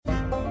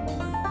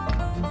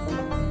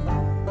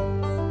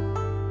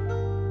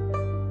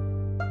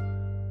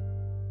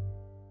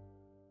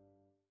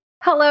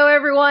Hello,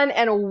 everyone,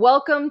 and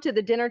welcome to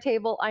the dinner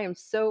table. I am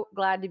so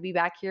glad to be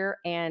back here.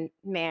 And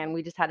man,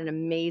 we just had an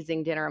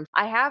amazing dinner.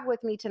 I have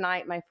with me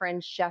tonight my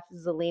friend Chef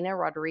Zelina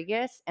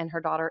Rodriguez and her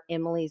daughter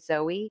Emily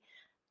Zoey.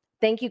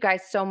 Thank you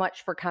guys so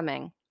much for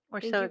coming. We're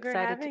Thank so you for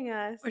excited. having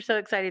us. We're so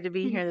excited to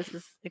be here. This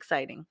is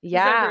exciting. This is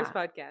our first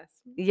podcast.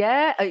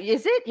 Yeah.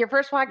 Is it your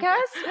first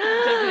podcast?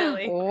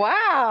 Definitely.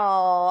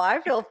 Wow.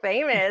 I feel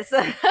famous.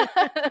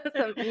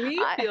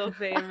 We feel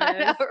famous. I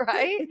know,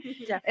 right?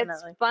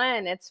 Definitely.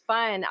 It's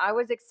fun. I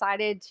was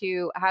excited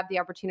to have the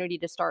opportunity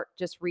to start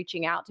just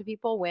reaching out to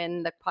people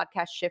when the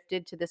podcast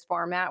shifted to this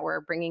format.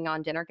 We're bringing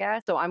on dinner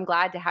guests. So I'm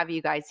glad to have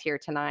you guys here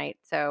tonight.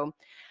 So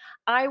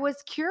I was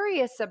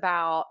curious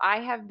I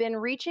have been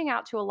reaching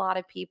out to a lot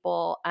of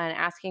people and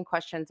asking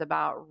questions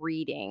about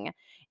reading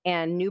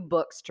and new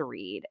books to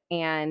read.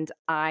 And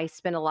I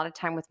spend a lot of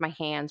time with my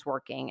hands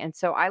working. And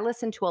so I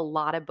listen to a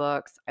lot of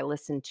books. I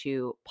listen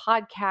to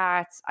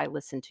podcasts. I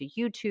listen to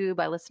YouTube.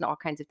 I listen to all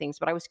kinds of things.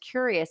 But I was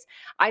curious.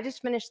 I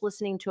just finished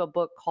listening to a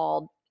book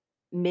called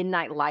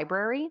Midnight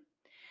Library,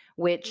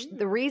 which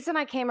the reason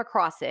I came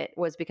across it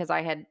was because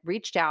I had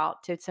reached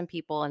out to some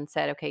people and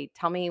said, okay,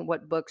 tell me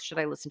what books should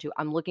I listen to?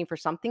 I'm looking for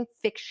something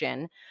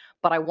fiction,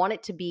 but I want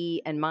it to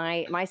be, and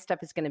my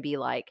stuff is going to be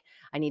like,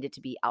 I need it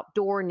to be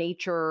outdoor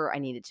nature. I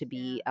need it to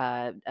be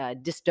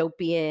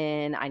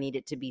dystopian. I need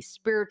it to be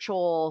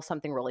spiritual,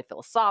 something really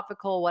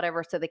philosophical,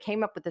 whatever. So they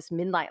came up with this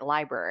Midnight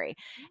Library.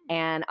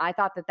 And I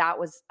thought that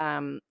was,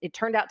 it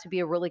turned out to be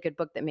a really good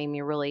book that made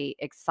me really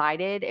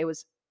excited. It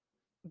was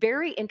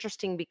very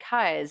interesting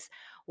because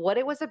what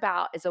it was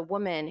about is a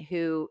woman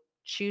who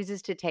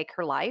chooses to take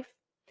her life.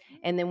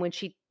 And then when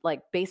she,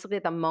 like, basically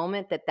at the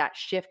moment that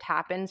shift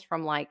happens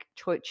from like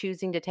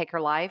choosing to take her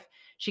life,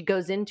 she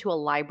goes into a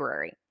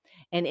library.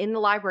 And in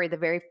the library, the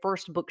very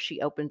first book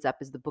she opens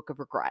up is the Book of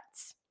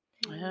Regrets.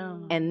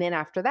 Oh. And then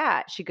after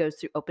that, she goes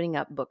through opening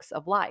up books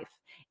of life.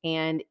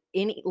 And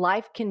any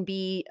life can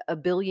be a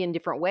billion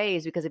different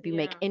ways because if you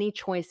make any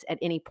choice at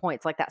any point,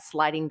 it's like that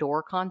sliding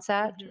door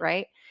concept,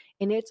 right?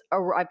 And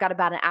I've got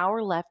about an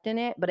hour left in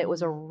it, but it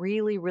was a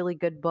really, really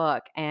good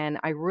book and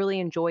I really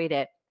enjoyed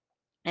it.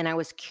 And I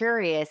was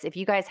curious if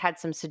you guys had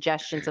some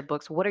suggestions of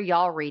books. What are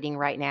y'all reading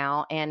right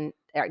now? And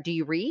do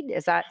you read?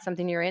 Is that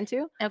something you're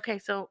into? Okay,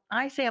 so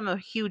I say I'm a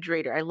huge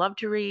reader. I love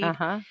to read.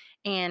 Uh-huh.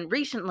 And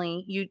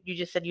recently, you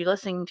just said you're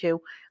listening to,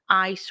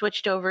 I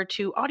switched over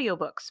to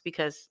audiobooks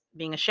because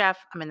being a chef,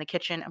 I'm in the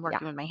kitchen, I'm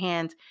working with my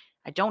hands.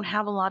 I don't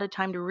have a lot of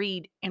time to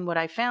read. And what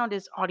I found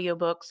is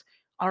audiobooks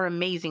are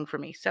amazing for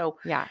me. So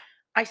Yeah.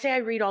 I say I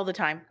read all the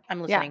time.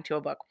 I'm listening to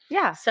a book.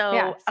 Yeah.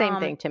 So Same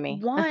thing to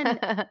me.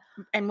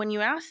 And when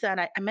you asked that,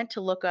 I meant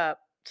to look up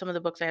some of the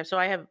books I have. So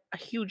I have a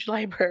huge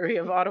library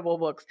of Audible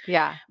books.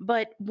 Yeah.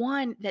 But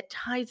one that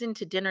ties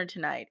into dinner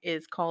tonight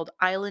is called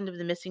Island of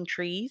the Missing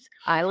Trees.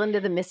 Island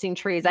of the Missing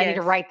Trees. I need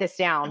to write this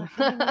down.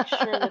 Let me make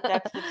sure that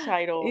that's the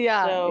title.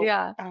 Yeah. So,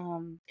 yeah.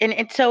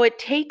 And so it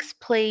takes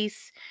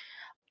place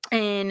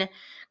in,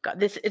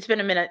 God, it's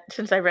been a minute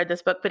since I read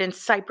this book, but in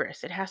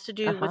Cyprus. It has to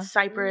do with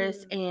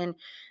Cyprus and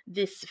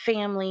this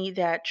family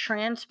that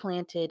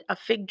transplanted a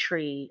fig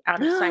tree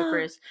out of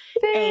Cyprus.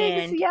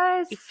 Figs,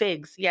 yes.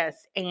 Figs,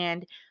 yes.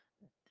 And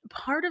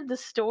part of the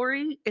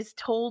story is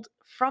told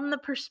from the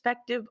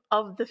perspective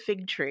of the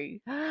fig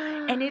tree.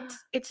 And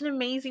it's an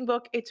amazing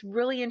book. It's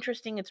really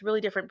interesting. It's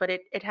really different, but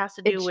it has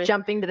to do with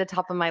jumping to the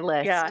top of my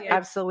list. Yeah,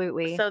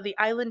 absolutely. So the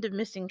Island of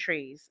Missing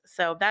Trees.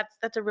 So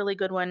that's a really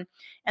good one.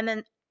 And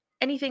then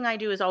anything I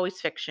do is always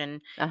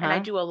fiction. And I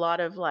do a lot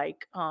of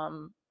like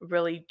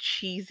really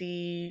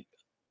cheesy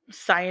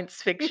science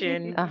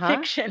fiction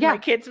fiction. My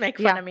kids make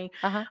fun of me.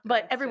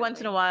 But every once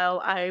in a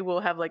while I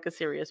will have like a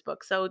serious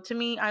book. So to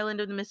me, Island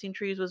of the Missing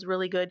Trees was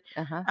really good.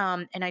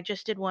 And I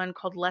just did one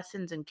called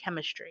Lessons in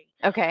Chemistry.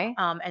 Okay.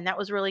 And that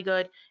was really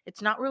good.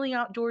 It's not really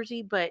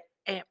outdoorsy, but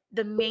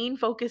the main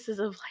focus is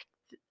of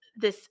like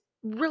this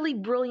really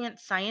brilliant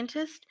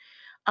scientist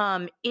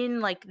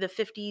in like the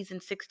 50s and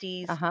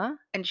 60s.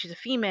 And she's a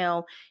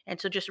female. And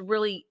so just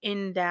really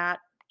in that,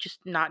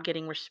 just not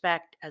getting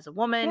respect as a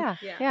woman.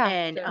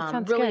 And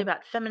really good.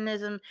 about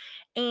feminism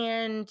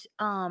and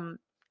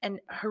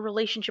her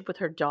relationship with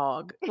her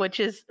dog,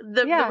 which is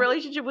the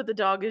relationship with the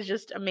dog is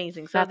just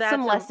amazing. So that's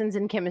some lessons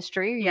in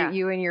chemistry.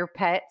 You and your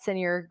pets and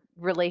your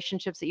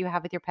relationships that you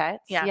have with your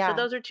pets. So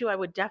those are two I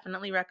would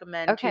definitely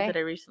recommend. Two that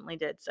I recently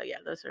did. So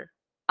those are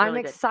I'm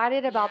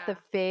excited about the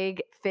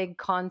fig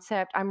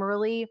concept.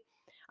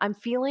 I'm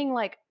feeling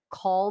like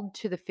called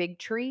to the fig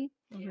tree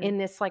in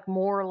this like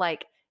more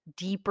like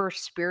deeper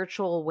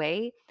spiritual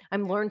way.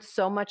 I've learned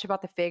so much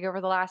about the fig over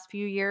the last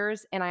few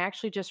years. And I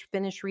actually just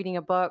finished reading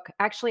a book,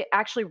 actually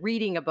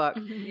reading a book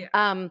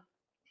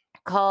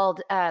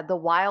called The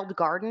Wild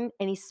Garden.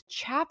 And it's a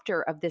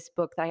chapter of this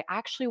book that I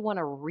actually want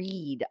to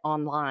read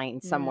online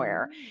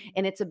somewhere.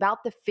 And it's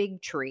about the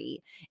fig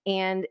tree.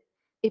 And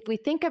if we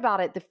think about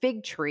it, the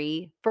fig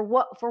tree, for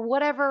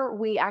whatever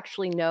we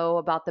actually know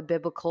about the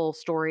biblical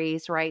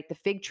stories, right? The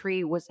fig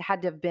tree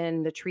had to have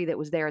been the tree that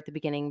was there at the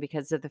beginning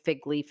because of the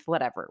fig leaf,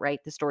 whatever,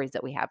 right? The stories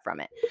that we have from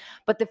it.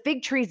 But the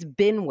fig tree's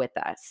been with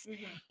us,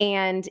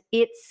 and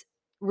it's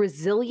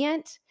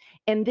resilient.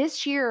 And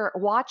this year,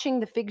 watching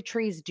the fig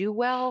trees do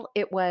well,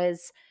 it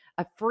was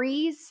a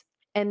freeze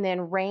and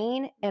then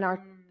rain, and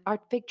our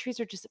fig trees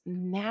are just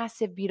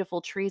massive,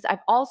 beautiful trees. I've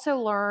also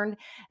learned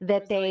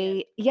that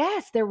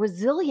they're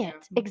resilient.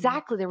 Yeah.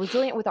 Exactly. They're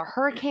resilient with our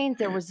hurricanes.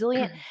 They're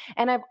resilient.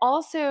 And I've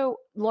also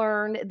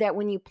learned that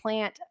when you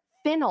plant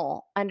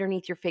fennel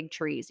underneath your fig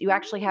trees, you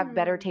actually have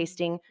better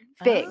tasting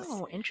figs.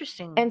 Oh,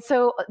 interesting. And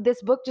so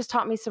this book just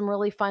taught me some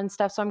really fun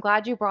stuff. So I'm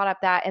glad you brought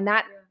up that. And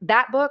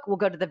that book will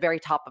go to the very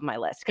top of my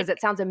list because it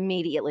sounds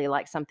immediately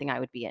like something I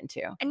would be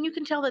into. And you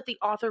can tell that the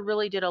author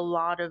really did a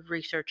lot of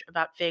research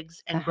about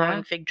figs and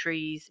growing fig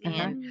trees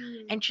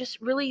and just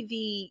really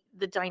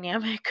the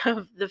dynamic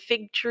of the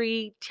fig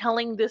tree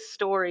telling this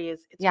story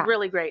it's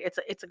really great.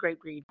 It's a great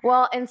read.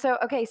 Well, and so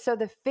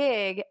the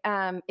fig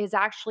is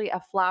actually a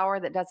flower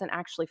that doesn't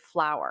actually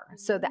flower.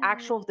 So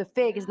the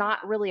fig is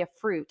not really a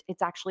fruit.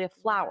 It's actually a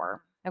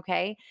flower.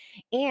 Okay.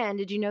 And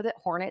did you know that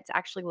hornets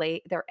actually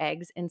lay their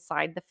eggs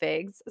inside the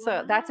figs?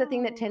 So that's a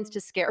thing that tends to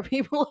scare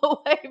people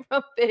away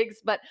from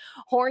figs. But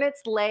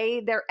hornets lay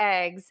their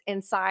eggs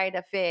inside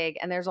a fig.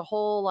 And there's a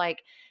whole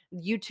like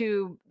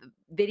YouTube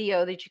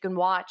video that you can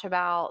watch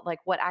about like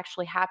what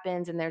actually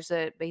happens. And there's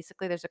a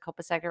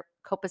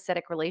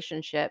copacetic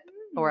relationship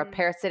or a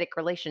parasitic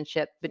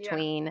relationship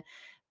between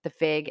the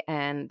fig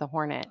and the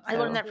hornet. I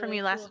learned that from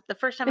you the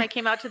first time I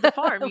came out to the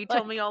farm. You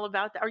told me all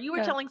about that. Or you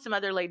were telling some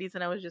other ladies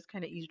and I was just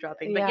kind of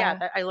easedropping.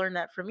 But I learned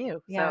that from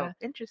you. So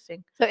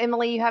interesting. So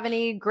Emily, you have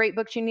any great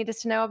books you need us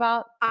to know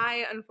about?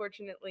 I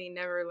unfortunately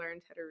never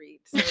learned how to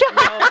read. So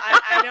no,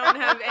 I don't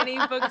have any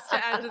books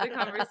to add to the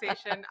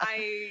conversation.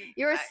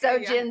 You're so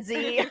Gen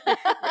Z.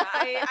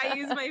 I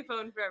use my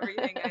phone for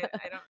everything.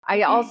 I don't.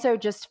 I also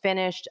just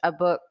finished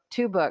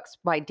two books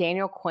by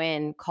Daniel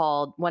Quinn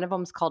one of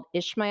them is called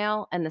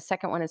Ishmael and the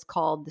second one is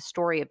called The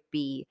Story of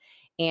Bee.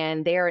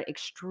 And they are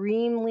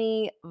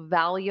extremely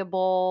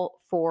valuable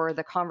for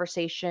the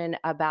conversation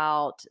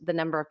about the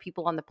number of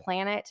people on the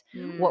planet,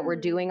 what we're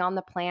doing on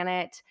the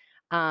planet,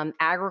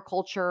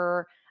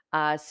 agriculture,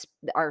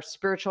 our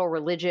spiritual,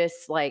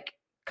 religious, like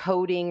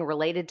coding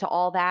related to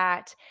all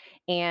that.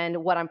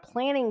 And what I'm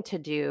planning to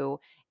do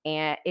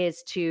and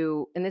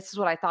this is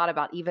what I thought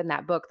about even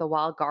that book, The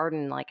Wild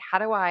Garden, like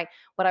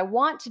what I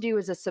want to do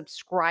is a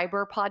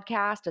subscriber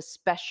podcast, a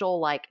special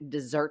like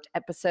dessert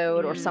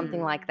episode or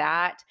something like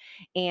that.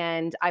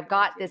 And I've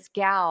got this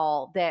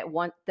gal that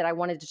I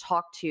wanted to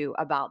talk to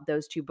about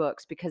those two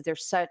books because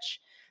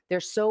they're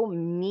so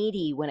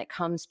meaty when it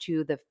comes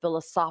to the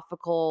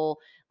philosophical,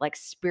 like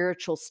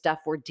spiritual stuff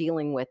we're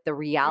dealing with, the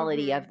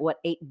reality of what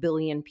 8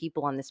 billion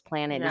people on this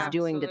planet is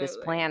doing to this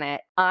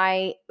planet.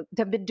 I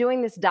have been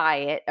doing this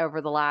diet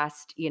over the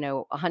last,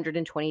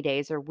 120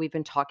 days, or we've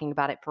been talking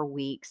about it for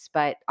weeks,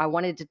 but I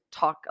wanted to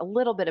talk a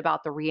little bit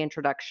about the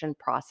reintroduction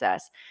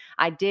process.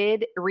 I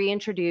did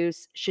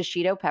reintroduce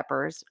shishito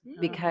peppers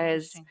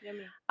because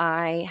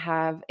I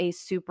have a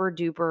super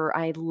duper,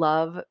 I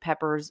love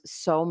peppers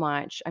so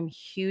much. I'm a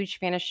huge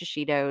fan of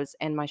shishitos,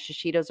 and my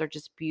shishitos are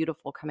just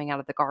beautiful coming out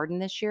of the garden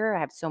this year.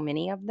 I have so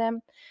many of them.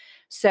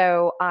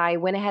 So I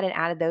went ahead and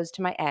added those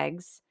to my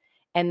eggs.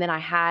 And then I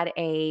had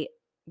a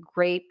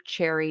grape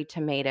cherry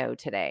tomato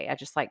today. I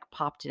just like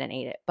popped it and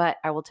ate it. But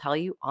I will tell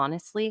you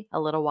honestly, a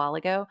little while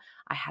ago,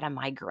 I had a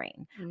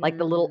migraine, like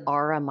the little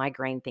aura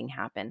migraine thing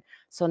happened.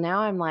 So now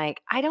I'm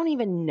like, I don't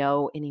even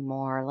know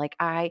anymore. But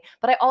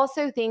I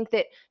also think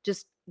that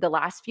just the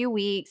last few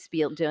weeks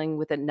dealing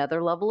with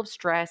another level of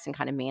stress and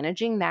kind of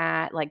managing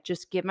that, like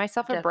just give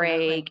myself a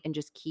break and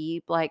just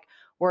keep like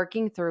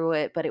working through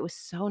it. But it was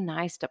so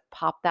nice to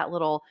pop that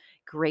little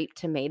grape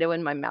tomato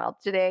in my mouth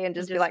today and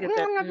just be like, and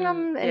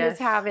just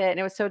have it. And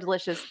it was so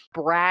delicious.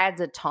 Brad's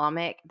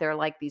Atomic. They're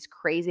like these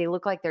crazy, they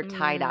look like they're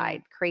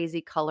tie-dyed,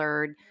 crazy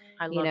colored,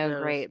 I love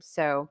those. grapes.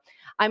 So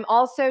I'm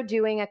also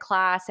doing a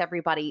class,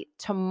 everybody,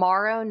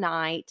 tomorrow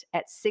night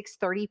at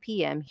 6:30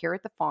 p.m. here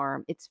at the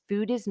farm. It's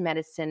Food is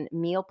Medicine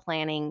meal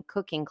planning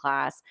cooking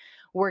class.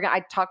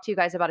 I talked to you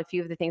guys about a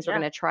few of the things we're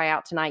going to try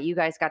out tonight. You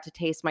guys got to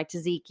taste my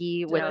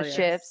tzatziki with the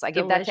chips. I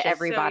give that to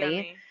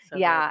everybody. So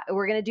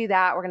we're going to do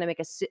that. We're going to make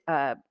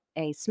a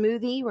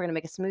smoothie. We're going to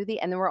make a smoothie.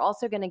 And then we're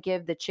also going to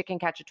give the chicken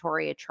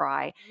cacciatore a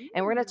try.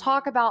 And we're going to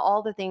talk about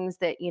all the things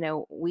that,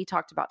 we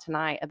talked about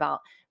tonight about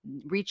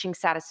reaching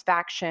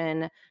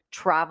satisfaction,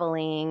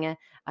 traveling,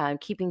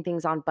 keeping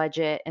things on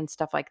budget and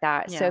stuff like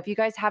that. So if you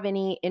guys have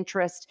any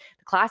interest,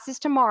 the class is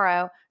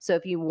tomorrow. So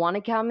if you want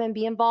to come and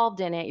be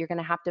involved in it, you're going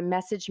to have to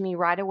message me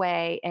right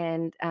away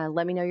and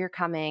let me know you're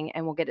coming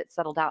and we'll get it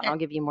settled out and I'll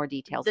give you more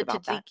details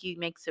about that. The tzatziki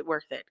makes it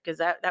worth it because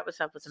that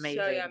stuff was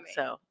amazing.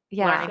 So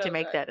learning to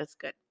make that is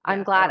good.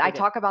 I'm glad. I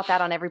talk about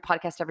that on every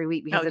podcast every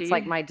week because it's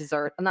like my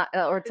dessert.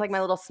 It's like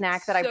my little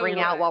snack that I bring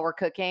out while we're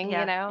cooking,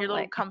 your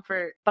little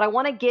comfort. But I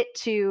want to get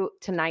to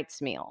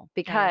tonight's meal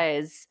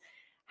because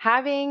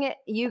having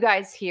you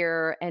guys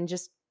here and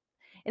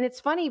it's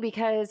funny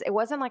because it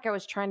wasn't like I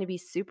was trying to be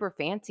super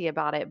fancy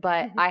about it,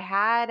 but I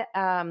had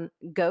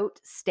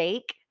goat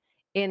steak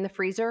in the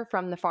freezer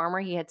from the farmer.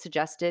 He had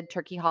suggested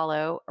Turkey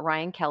Hollow,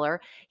 Ryan Keller.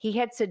 He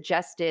had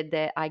suggested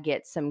that I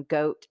get some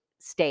goat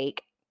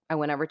steak. I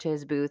went over to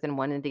his booth and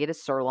wanted to get a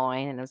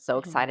sirloin, and I was so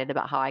excited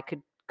about how I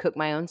could cook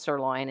my own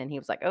sirloin. And he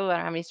was like, "Oh, I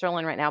don't have any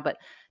sirloin right now, but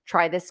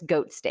try this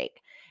goat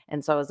steak."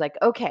 And so I was like,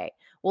 "Okay."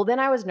 Well, then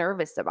I was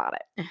nervous about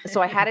it. So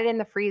I had it in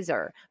the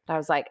freezer, but I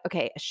was like,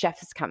 "Okay, a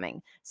chef is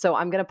coming. So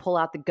I'm going to pull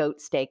out the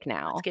goat steak Let's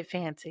now." get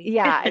fancy.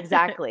 Yeah,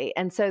 exactly.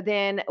 And so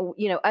then,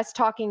 us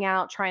talking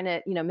out, trying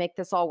to, make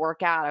this all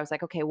work out. I was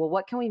like, okay, well,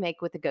 what can we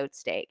make with the goat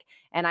steak?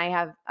 And I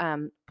have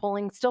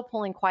still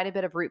pulling quite a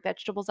bit of root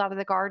vegetables out of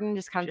the garden,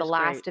 just kind of the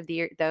Just great.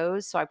 last of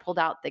those. So I pulled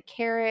out the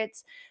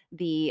carrots,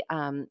 the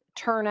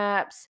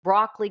turnips,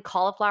 broccoli,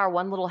 cauliflower.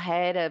 One little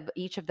head of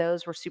each of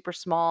those were super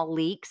small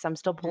leeks. I'm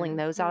still pulling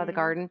those out of the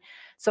garden.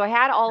 So I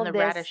had all And of the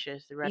this.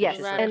 radishes. The Yes,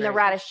 radishes look and the great.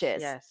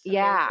 radishes. Yes.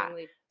 Yeah.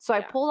 Amazingly, So I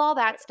yeah. pulled all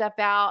that stuff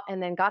out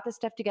and then got the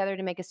stuff together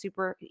to make a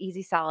super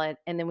easy salad.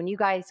 And then when you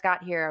guys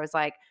got here, I was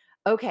like,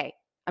 okay,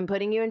 I'm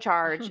putting you in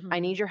charge. I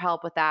need your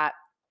help with that.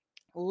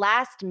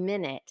 Last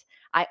minute,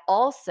 I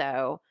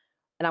also,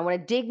 and I want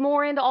to dig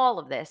more into all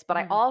of this, but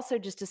I also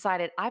just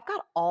decided I've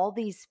got all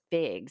these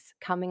figs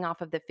coming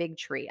off of the fig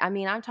tree. I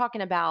mean, I'm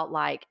talking about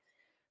like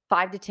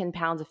 5 to 10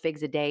 pounds of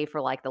figs a day for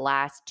like the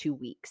last 2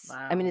 weeks.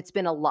 I mean, Wow. it's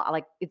been a lot,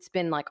 like it's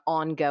been like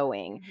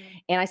ongoing.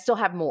 And I still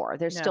have more.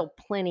 There's Yeah. still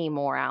plenty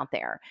more out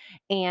there.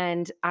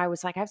 And I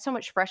was like, I have so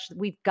much fresh,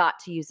 we've got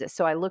to use this.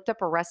 So I looked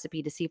up a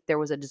recipe to see if there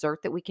was a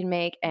dessert that we can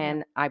make.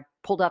 And I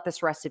pulled out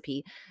this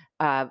recipe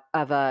of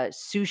a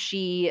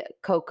sushi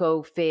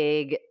cocoa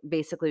fig.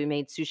 Basically, we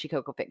made sushi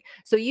cocoa fig.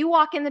 So you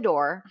walk in the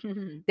door,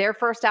 they're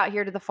first out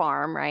here to the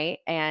farm, right?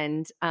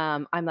 And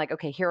I'm like,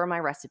 okay, here are my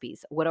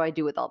recipes. What do I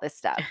do with all this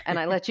stuff? And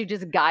I let you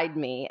just guide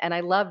me. And I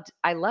loved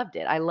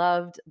it. I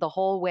loved the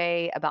whole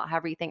way about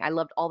everything. I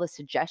loved all the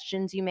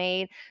suggestions you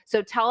made.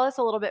 So tell us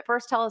a little bit.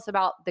 First, tell us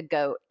about the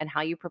goat and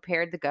how you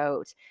prepared the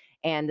goat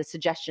and the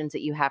suggestions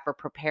that you have for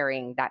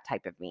preparing that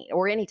type of meat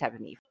or any type of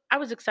meat. I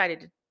was excited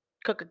to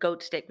cook a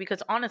goat steak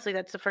because honestly,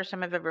 that's the first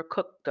time I've ever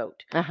cooked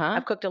goat. Uh-huh.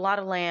 I've cooked a lot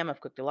of lamb, I've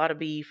cooked a lot of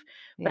beef,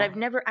 but Yeah. I've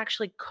never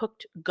actually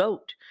cooked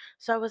goat.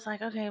 So I was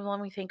like, okay, well, let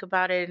me think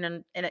about it.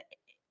 And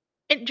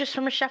just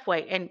from a chef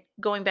way and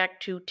going back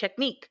to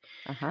technique.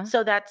 Uh-huh.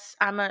 So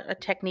I'm a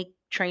technique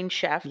trained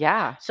chef.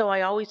 Yeah. So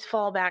I always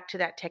fall back to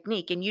that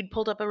technique. And you'd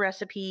pulled up a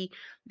recipe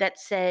that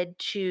said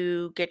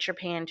to get your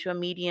pan to a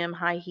medium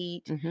high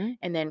heat Mm-hmm.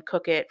 and then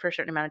cook it for a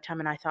certain amount of time.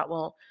 And I thought,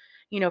 well,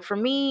 for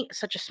me,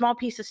 such a small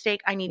piece of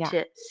steak, I need Yeah.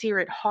 to sear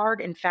it hard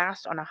and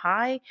fast on a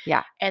high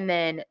Yeah. and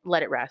then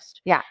let it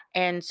rest. Yeah.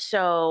 And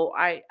so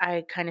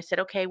I kind of said,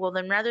 okay, well,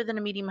 then rather than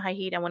a medium high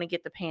heat, I want to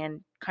get the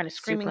pan kind of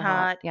screaming Super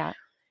hot. hot. Yeah.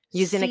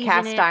 Using a Season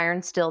cast it,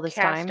 iron still this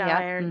cast time. Yep.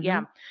 iron, Mm-hmm.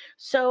 yeah.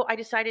 So I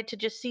decided to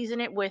just season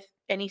it with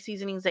any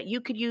seasonings that you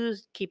could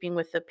use, keeping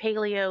with the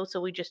paleo. So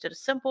we just did a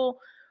simple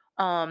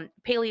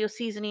paleo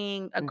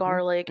seasoning, a Mm-hmm.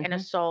 garlic, and a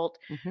Mm-hmm. salt.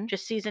 Mm-hmm.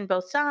 Just season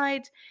both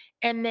sides.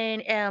 And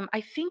then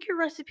I think your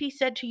recipe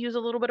said to use a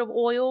little bit of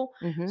oil.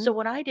 Mm-hmm. So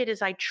what I did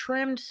is I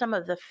trimmed some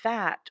of the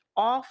fat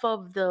off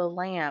of the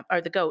lamb or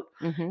the goat,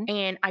 Mm-hmm.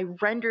 and I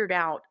rendered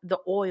out the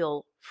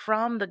oil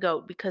from the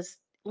goat because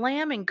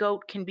lamb and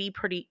goat can be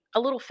a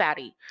little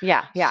fatty.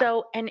 Yeah. Yeah.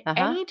 So, and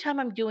Uh-huh. anytime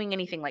I'm doing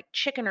anything like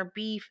chicken or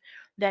beef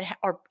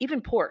or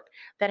even pork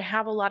that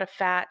have a lot of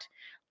fat,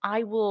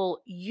 I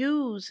will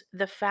use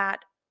the fat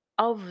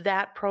of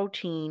that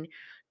protein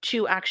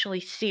to actually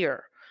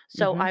sear.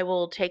 So Mm-hmm. I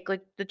will take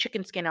like the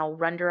chicken skin, I'll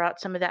render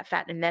out some of that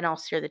fat and then I'll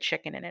sear the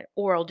chicken in it.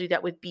 Or I'll do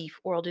that with beef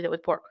or I'll do that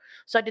with pork.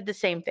 So I did the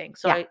same thing.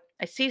 So Yeah.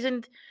 I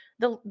seasoned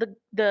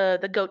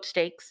the goat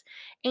steaks.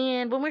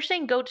 And when we're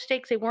saying goat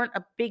steaks, they weren't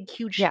a big,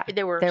 huge, Yeah.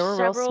 there were They were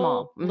real small.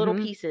 several little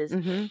Mm-hmm. pieces.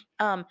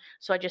 Mm-hmm.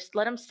 So I just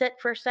let them sit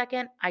for a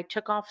second. I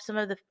trimmed up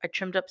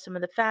some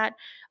of the fat.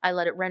 I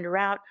let it render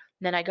out.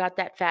 Then I got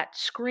that fat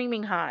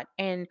screaming hot.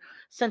 And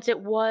since it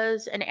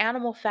was an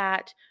animal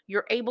fat,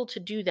 you're able to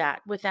do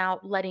that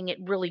without letting it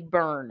really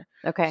burn.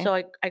 Okay. So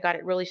I got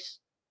it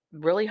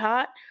really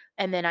hot.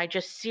 And then I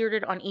just seared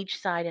it on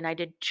each side. And I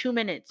did 2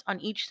 minutes on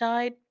each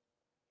side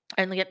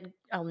and get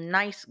a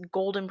nice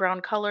golden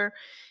brown color.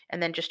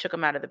 And then just took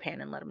them out of the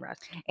pan and let them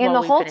rest And while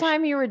the we whole finished.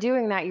 time you were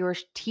doing that, you were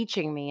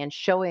teaching me and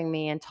showing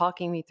me and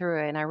talking me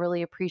through it. And I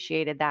really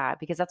appreciated that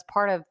because that's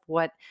part of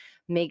what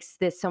makes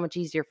this so much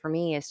easier for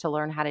me is to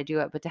learn how to do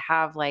it. But to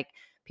have like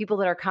people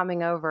that are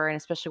coming over, and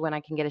especially when I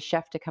can get a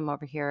chef to come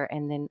over here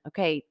and then,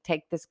 okay,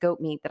 take this goat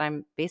meat that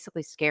I'm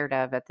basically scared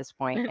of at this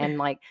point and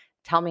like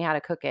tell me how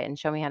to cook it and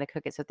show me how to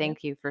cook it. So Yeah.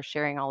 thank you for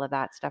sharing all of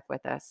that stuff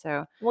with us.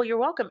 So Well, you're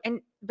welcome.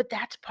 But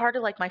that's part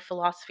of like my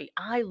philosophy.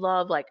 I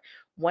love like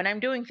when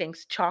I'm doing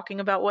things, talking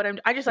about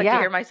I just like to yeah,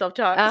 hear myself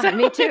talk. So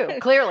me too,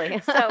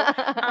 clearly. so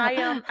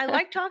I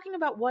like talking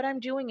about what I'm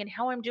doing and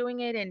how I'm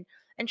doing it and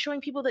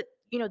showing people that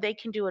they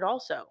can do it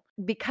also.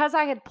 Because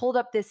I had pulled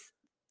up this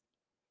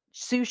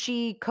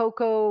sushi,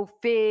 cocoa,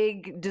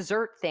 fig,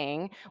 dessert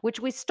thing, which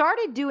we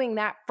started doing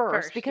that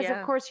first First, because, of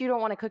yeah. course, you don't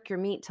want to cook your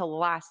meat till the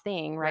last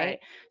thing, right? Right.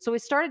 So we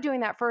started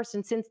doing that first,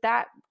 and since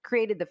that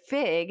created the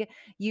fig,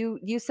 you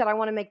said I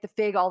want to make the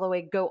fig all the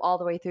way, go all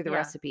the way through the Yeah.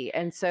 recipe,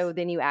 and so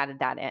then you added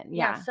that in.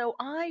 Yeah, Yeah. so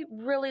I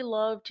really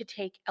love to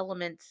take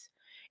elements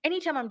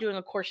anytime I'm doing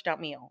a coursed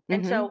out meal.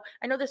 And Mm-hmm. so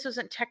I know this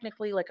isn't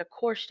technically like a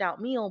coursed out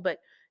meal, but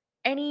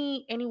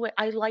anyway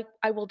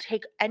I will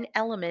take an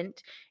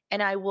element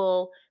and I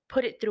will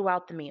put it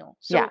throughout the meal.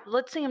 Yeah. So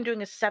let's say I'm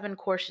doing a 7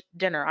 course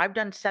dinner. I've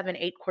done 7,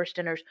 8 course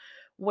dinners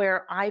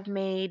where I've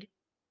made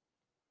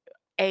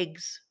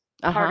eggs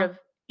Uh part huh. of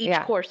each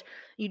Yeah. course.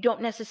 You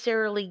don't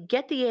necessarily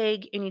get the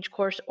egg in each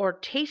course or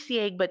taste the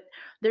egg, but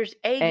there's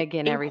egg Egg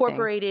and everything.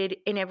 incorporated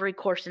in every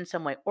course in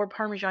some way, or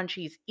Parmesan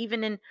cheese,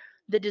 even in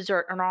the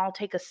dessert. And I'll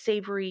take a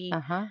savory Uh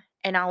huh.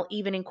 and I'll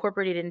even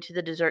incorporate it into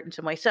the dessert in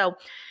some way. So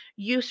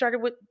we started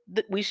with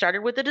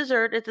the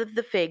dessert,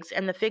 the figs,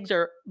 and the figs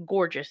are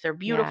gorgeous. They're Yeah.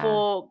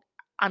 beautiful.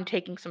 I'm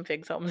taking some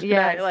figs home tonight.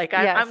 Yes. Like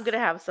I'm Yes. gonna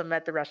have some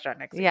at the restaurant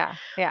next week. Yeah.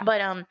 Yeah.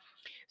 But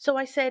so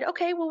I said,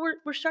 okay, well,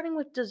 we're starting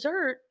with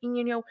dessert.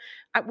 And,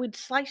 we'd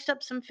sliced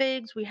up some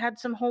figs, we had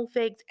some whole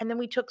figs, and then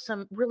we took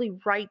some really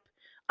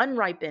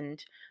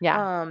unripened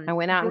Yeah. I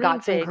went out and green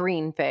got some fig.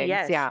 green figs.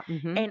 Yes. Yeah.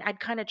 Mm-hmm. And I'd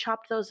kind of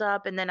chopped those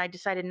up, and then I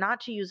decided not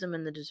to use them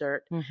in the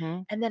dessert.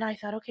 Mm-hmm. And then I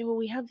thought, okay, well,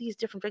 we have these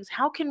different figs.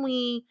 How can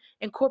we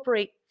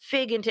incorporate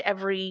fig into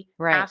every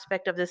Right.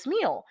 aspect of this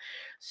meal?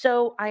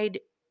 So I'd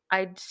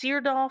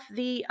seared off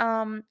the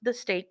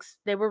steaks.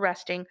 They were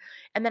resting,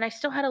 and then I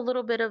still had a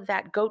little bit of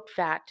that goat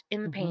fat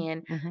in the Mm-hmm.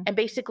 pan Mm-hmm. and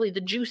basically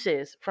the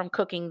juices from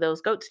cooking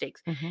those goat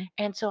steaks. Mm-hmm.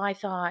 And so I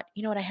thought,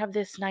 you know what, I have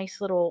this nice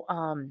little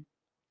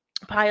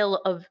pile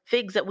of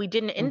figs that we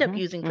didn't end up Mm-hmm.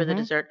 using for the Mm-hmm.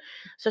 dessert.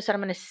 So I said,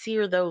 I'm going to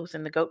sear those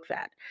in the goat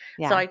fat.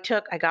 So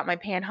Yeah. I got my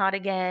pan hot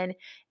again,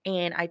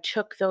 and I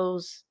took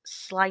those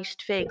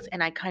sliced figs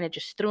and I kind of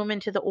just threw them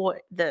into the oil,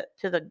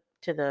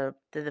 to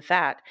the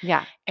fat,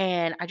 Yeah.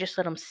 and I just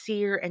let them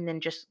sear and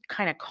then just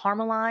kind of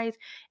caramelize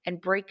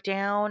and break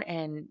down,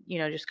 and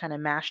just kind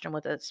of mashed them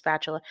with a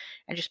spatula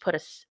and just put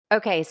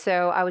Okay,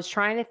 so I was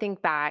trying to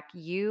think back.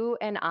 You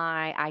and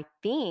I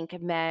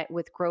think, met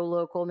with Grow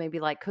Local,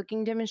 maybe like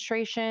cooking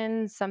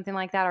demonstrations, something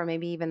like that, or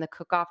maybe even the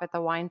cook off at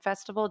the wine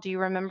festival. Do you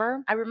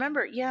remember? I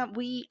remember, yeah,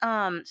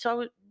 so I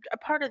was a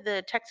part of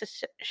the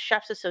Texas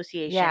Chefs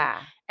Association,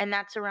 Yeah. and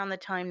that's around the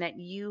time that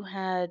you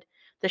had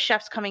the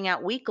chefs coming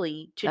out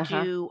weekly to Uh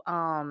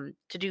huh.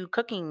 do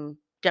cooking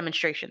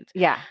demonstrations.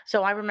 Yeah.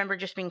 So I remember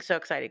just being so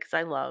excited because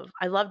I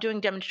love doing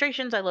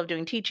demonstrations, I love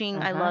doing teaching,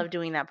 Uh I huh. love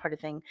doing that part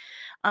of thing.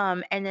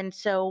 And then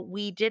so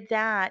we did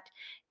that,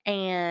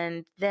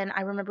 and then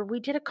I remember we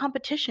did a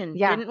competition,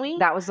 Yeah. didn't we?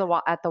 That was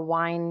at the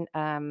wine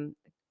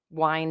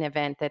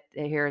event that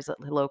here is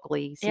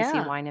locally, CC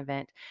Yeah. wine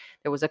event.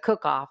 There was a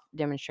cook off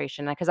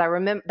demonstration because I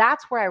remember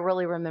that's where I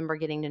really remember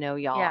getting to know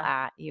y'all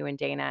Yeah. at, you and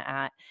Dana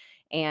at.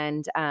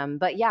 And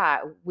but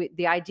yeah,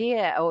 the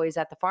idea always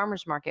at the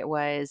farmers market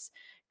was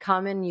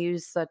come and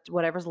use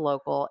whatever's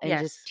local and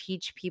just Yes.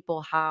 teach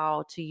people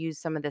how to use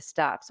some of this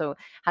stuff. So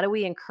how do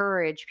we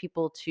encourage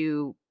people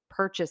to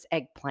purchase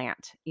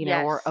eggplant, or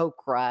Yes.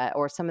 okra,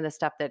 or some of the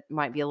stuff that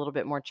might be a little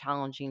bit more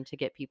challenging to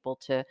get people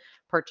to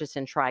purchase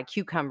and try?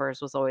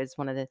 Cucumbers was always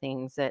one of the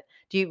things that,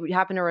 do you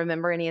happen to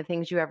remember any of the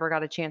things you ever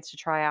got a chance to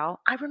try out?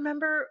 I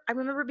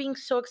remember being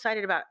so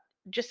excited about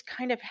just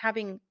kind of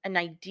having an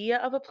idea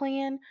of a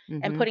plan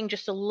and Mhm. putting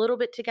just a little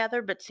bit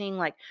together, but seeing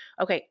like,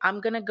 okay,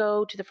 I'm going to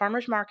go to the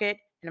farmer's market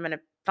and I'm going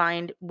to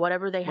find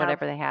whatever they have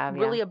Whatever they have,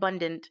 yeah. really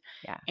abundant,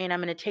 Yeah. and I'm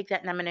going to take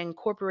that and I'm going to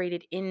incorporate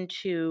it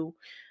into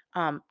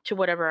to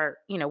whatever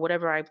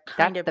I've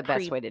kind That's of the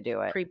best way to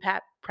do it.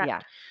 prepped. Yeah.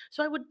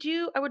 So I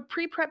would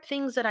pre-prep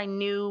things that I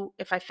knew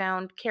if I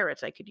found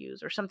carrots I could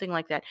use or something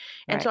like that.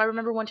 And Right. so I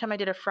remember one time I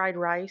did a fried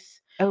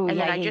rice, Oh, and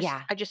yeah, then I yeah, just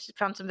yeah. I just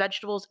found some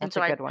vegetables, and That's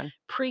so a I good one.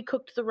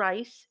 pre-cooked the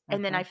rice,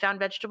 and then Uh-huh. I found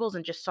vegetables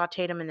and just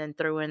sautéed them and then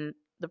threw in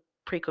the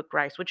pre-cooked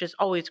rice, which is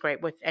always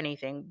great with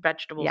anything,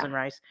 vegetables Yeah. and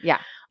rice. Yeah.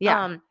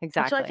 Yeah, And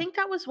so I exactly. think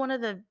that was one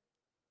of the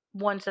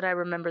ones that I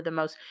remember the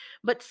most.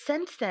 But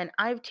since then,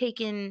 I've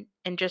taken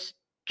and just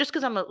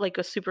because I'm like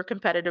a super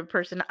competitive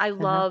person, I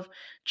Uh-huh. love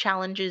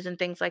challenges and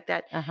things like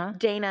that. Uh-huh.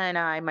 Dana and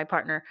I, my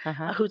partner,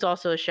 Uh-huh. who's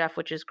also a chef,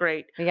 which is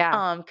great,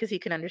 Yeah. because he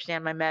can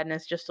understand my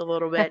madness just a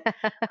little bit.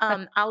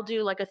 I'll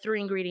do like a 3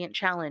 ingredient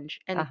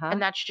challenge, and Uh-huh.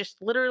 that's just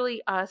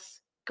literally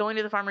us going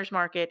to the farmer's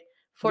market,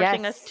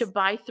 forcing us to Yes.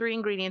 buy 3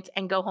 ingredients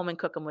and go home and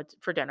cook them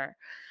for dinner.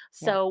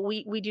 Yeah. So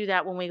we do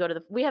that when we go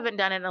to we haven't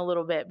done it in a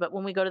little bit, but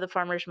when we go to the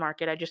farmer's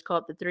market, I just call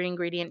it the 3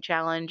 ingredient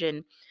challenge,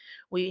 and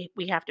we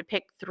have to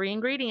pick 3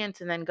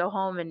 ingredients and then go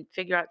home and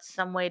figure out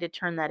some way to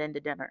turn that into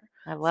dinner.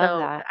 I love So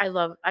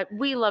that.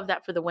 we love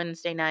that for the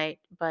Wednesday night,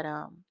 but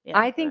yeah,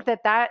 I think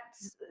that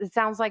it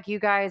sounds like you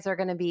guys are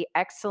going to be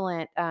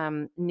excellent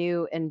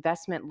new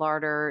investment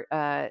larder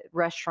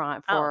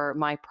restaurant oh for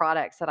my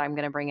products that I'm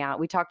going to bring out.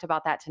 We talked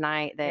about that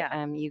tonight. That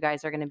yeah, you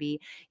guys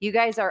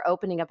are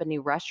opening up a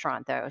new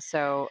restaurant though.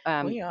 So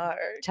we are.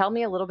 tell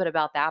me a little bit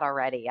about that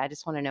already. I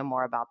just want to know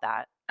more about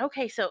that.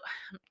 Okay, so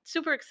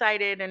super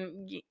excited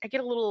and I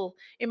get a little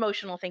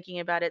emotional thinking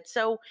about it.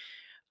 So,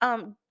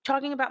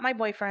 talking about my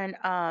boyfriend,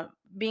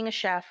 being a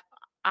chef,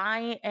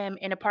 I am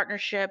in a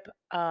partnership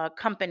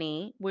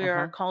company. We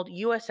are Uh-huh. called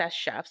USS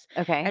Chefs.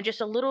 And Okay. just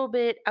a little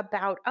bit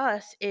about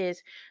us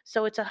is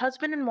so it's a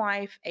husband and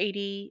wife,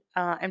 80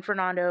 and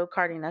Fernando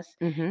Cardenas,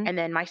 Mhm. and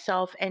then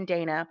myself and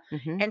Dana.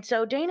 Mhm. And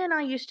so Dana and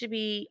I used to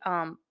be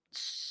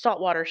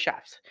saltwater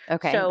chefs.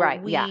 Okay, So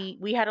right, yeah.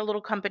 we had a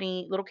little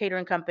company, little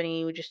catering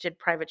company. We just did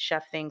private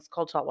chef things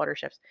called Saltwater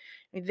Chefs.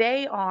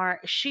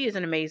 She is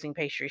an amazing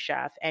pastry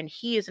chef and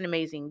he is an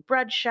amazing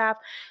bread chef.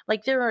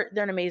 Like they're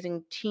an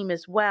amazing team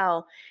as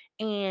well.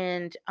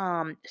 And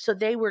so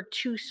they were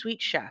two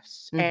sweet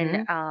chefs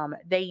and Mhm.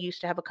 they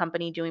used to have a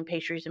company doing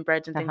pastries and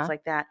breads and things Uh-huh.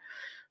 like that.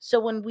 So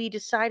when we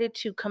decided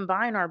to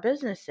combine our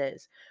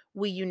businesses,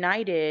 we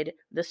united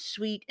the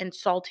sweet and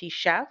salty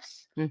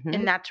chefs, and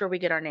Mhm. that's where we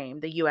get our name,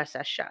 the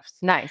USS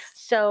Chefs. Nice.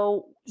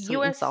 So Sweet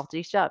and US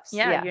salty chefs,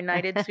 yeah, yeah.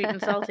 United Sweet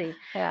and Salty.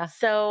 Yeah.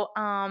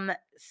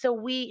 So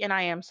we and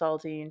I am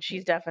salty and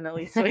she's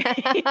definitely sweet.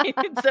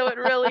 So it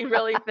really,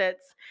 really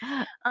fits.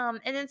 And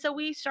then so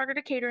we started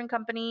a catering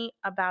company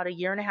about a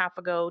year and a half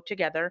ago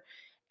together.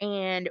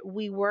 And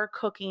we were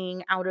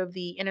cooking out of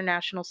the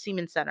International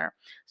Seaman Center.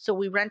 So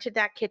we rented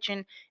that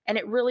kitchen, and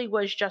it really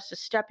was just a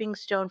stepping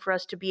stone for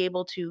us to be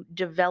able to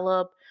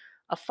develop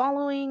a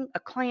following,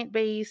 a client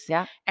base,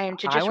 Yeah. and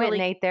to I just went and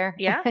really, ate there.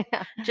 yeah,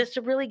 Yeah. just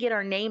to really get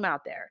our name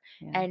out there.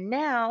 Yeah. And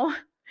now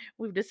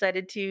we've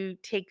decided to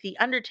take the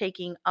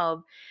undertaking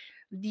of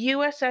the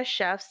USS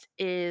Chefs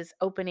is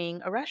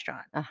opening a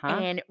restaurant, Uh-huh.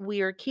 and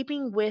we are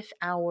keeping with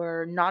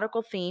our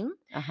nautical theme,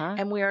 Uh-huh.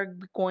 and we are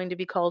going to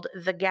be called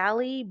the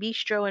Galley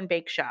Bistro and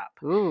Bake Shop.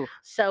 Ooh,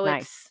 So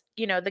it's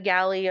nice. the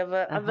galley of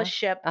a Uh-huh.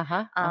 ship,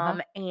 Uh-huh.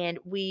 Uh-huh. and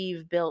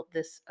we've built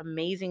this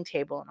amazing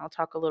table, and I'll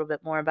talk a little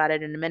bit more about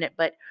it in a minute.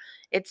 But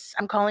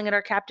I'm calling it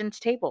our captain's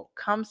table.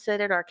 Come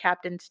sit at our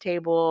captain's I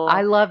table,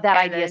 love that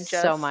and idea then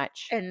so just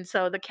much. and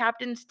so the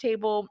captain's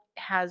table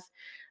has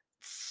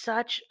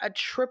such a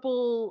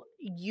triple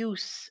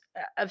use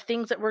of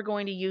things that we're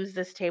going to use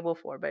this table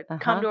for. But come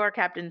Uh-huh. to our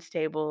captain's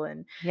table,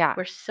 and Yeah.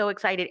 we're so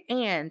excited.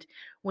 And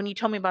when you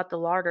told me about the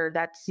larder,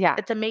 Yeah.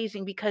 it's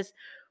amazing because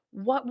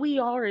what we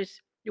are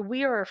is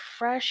we are a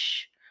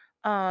fresh,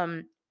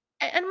 I'm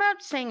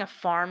not saying a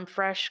farm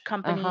fresh Uh-huh.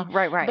 company,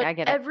 Right, right. but I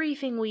get it.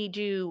 everything we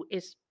do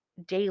is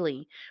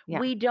daily. Yeah.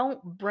 We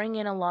don't bring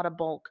in a lot of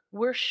bulk.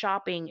 We're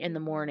shopping in the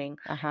Mhm. morning,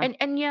 Uh-huh.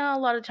 and yeah, a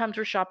lot of times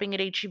we're shopping at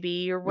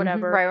HEB or Mhm.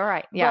 whatever, Right, right,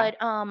 right. Yeah.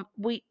 but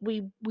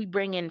we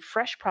bring in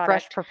fresh Fresh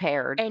product,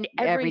 prepared and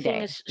every everything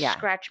day. is Yeah.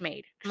 scratch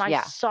made. My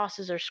Yeah.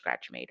 sauces are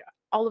scratch made.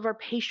 All of our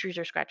pastries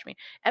are scratch made.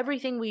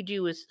 Everything we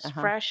do is Uh-huh.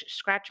 fresh,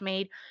 scratch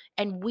made,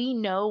 and we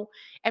know.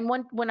 And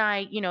when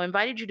I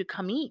invited you to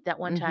come eat that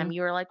one time, Mhm.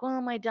 you were like,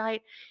 "Well, my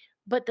diet."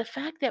 But the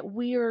fact that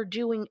we're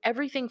doing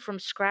everything from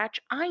scratch,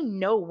 I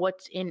know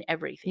what's in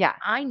everything. Yeah.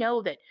 I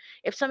know that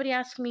if somebody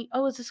asks me,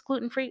 "Oh, is this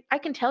gluten free?" I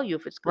can tell you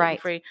if it's gluten Right.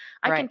 free.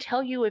 I can Right.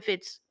 tell you if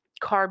it's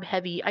carb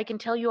heavy. I can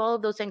tell you all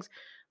of those things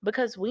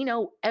because we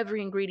know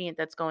every ingredient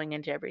that's going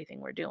into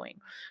everything we're doing.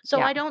 So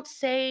Yeah. I don't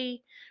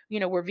say,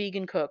 we're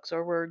vegan cooks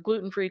or we're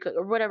gluten free cook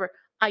or whatever.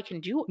 I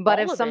can do But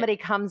if all of it. somebody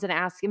comes and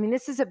asks, I mean,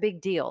 this is a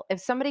big deal. If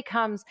somebody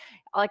comes,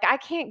 like, I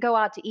can't go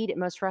out to eat at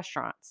most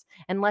restaurants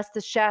unless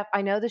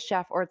I know the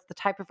chef, or it's the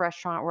type of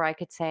restaurant where I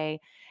could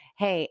say,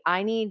 hey,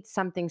 I need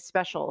something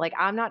special. Like,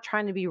 I'm not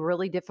trying to be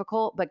really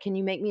difficult, but can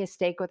you make me a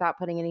steak without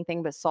putting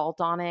anything but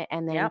salt on it?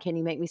 And then Yep. can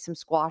you make me some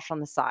squash on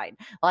the side?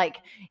 Like,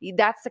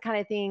 that's the kind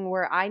of thing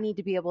where I need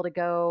to be able to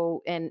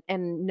go, and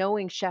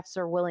knowing chefs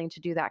are willing to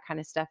do that kind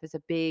of stuff is a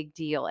big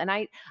deal. And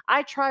I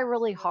try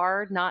really Absolutely.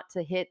 hard not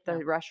to hit Yeah.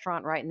 the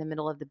restaurant right in the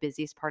middle of the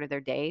busiest part of their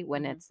day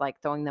when Hmm. it's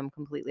like throwing them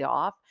completely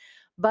off.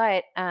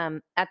 But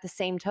at the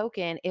same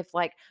token, if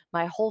like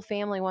my whole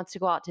family wants to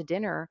go out to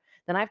dinner,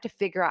 then I have to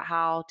figure out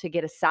how to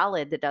get a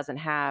salad that doesn't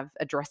have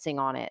a dressing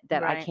on it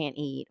that I Right. can't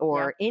eat, Yep.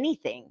 or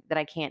anything that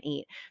I can't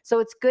eat. So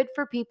it's good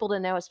for people to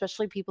know,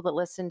 especially people that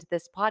listen to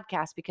this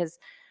podcast, because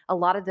a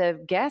lot of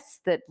the guests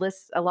that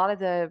list, a lot of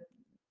the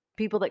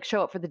people that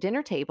show up for the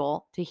dinner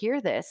table to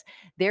hear this,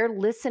 they're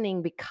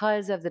listening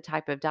because of the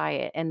type of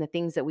diet and the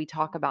things that we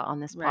talk about on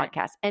this Right.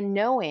 podcast. And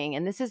knowing,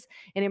 and this is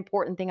an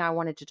important thing I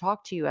wanted to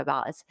talk to you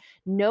about, is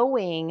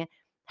knowing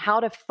how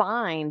to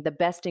find the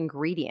best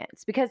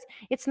ingredients, because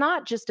it's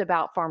not just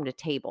about farm to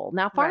table.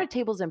 Now, farm to Right.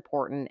 table is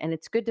important and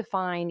it's good to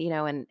find,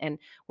 and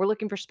we're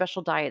looking for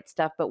special diet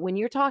stuff. But when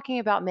you're talking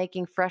about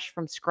making fresh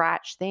from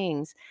scratch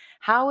things,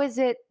 how is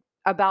it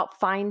about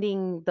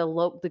finding the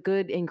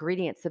good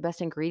ingredients, the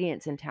best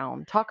ingredients in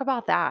town? Talk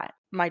about that.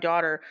 My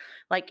daughter,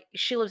 like,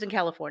 she lives in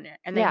California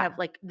and they Yeah. have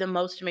like the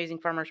most amazing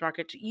farmers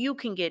markets. You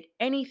can get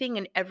anything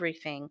and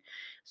everything.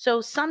 So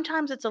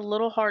sometimes it's a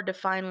little hard to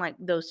find like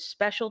those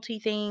specialty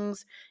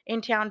things in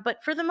town,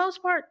 but for the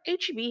most part,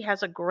 HEB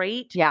has a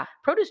great Yeah.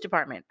 produce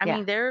department. I Yeah.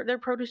 mean, their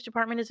produce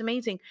department is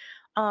amazing.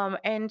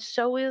 And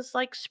so is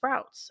like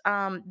Sprouts.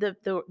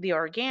 The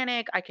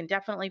organic, I can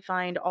definitely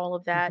find all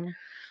of that. Mhm.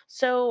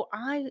 So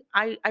I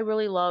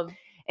really love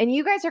And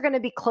you guys are gonna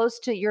be close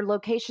to your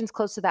location's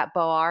close to that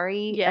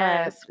Boari,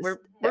 Yes, s we're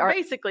or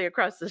basically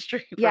across the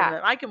street from yeah,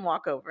 them. I can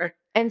walk over.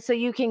 and so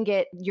you can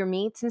get your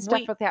meats and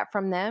stuff We like that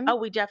from them? Oh,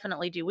 we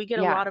definitely do. We get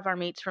a Yeah. lot of our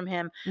meats from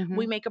him.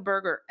 We Mhm. make a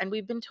burger, and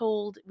we've been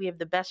told we have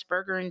the best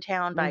burger in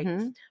town by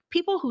Mhm.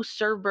 people who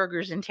serve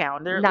burgers in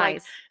town. They're like,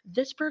 Nice.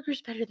 "This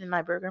burger's better than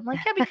my burger." I'm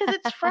like, "Yeah, because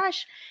it's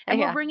fresh, and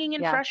we're Yeah. bringing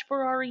in Yeah. fresh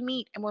Ferrari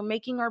meat, and we're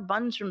making our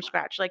buns from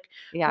scratch. Like,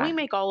 we Yeah.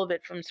 make all of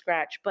it from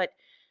scratch." But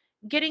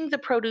getting the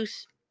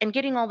produce and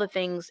getting all the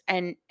things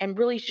and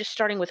really just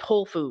starting with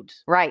whole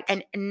foods Right.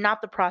 and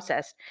not the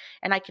processed,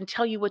 and I can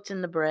tell you what's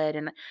in the bread,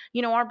 and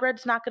our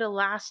bread's not going to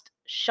last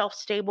shelf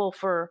stable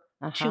for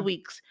two Uh-huh.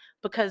 weeks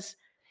because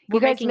You we're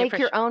guys making it make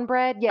fresh. your own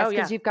bread? Yes, Oh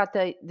because 'cause yeah, you've got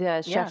the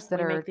yeah, chefs that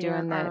we are make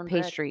doing our the own bread.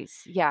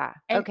 pastries. Yeah.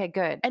 and Okay,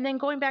 good. and then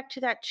going back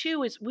to that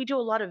too is we do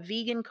a lot of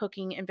vegan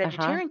cooking and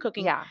Uh-huh. vegetarian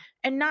cooking, Yeah.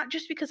 and not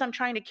just because I'm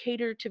trying to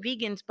cater to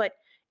vegans, but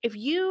if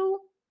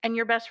you and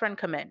your best friend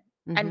come in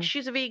and Mhm.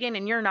 she's a vegan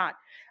and you're not,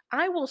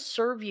 I will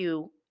serve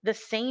you the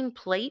same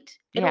plate.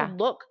 It'll Yeah.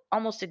 look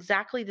almost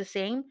exactly the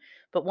same,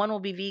 but one will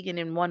be vegan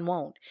and one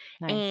won't.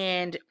 Nice.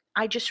 And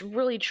I just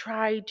really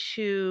try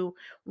to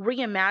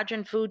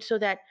reimagine food so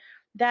that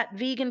that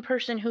vegan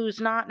person who's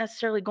not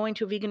necessarily going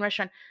to a vegan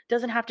restaurant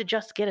doesn't have to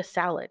just get a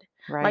salad.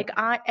 Right.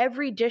 Like,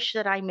 every dish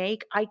that I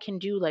make, I can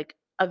do like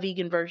a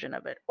vegan version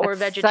of it, or a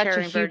That's such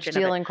a vegetarian huge version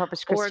of deal it, in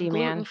Corpus or a Christi,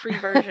 man. gluten-free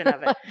version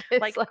of it. It's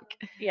Like, like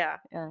yeah.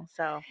 yeah.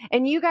 So,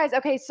 And you guys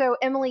okay, so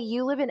Emily,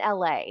 you live in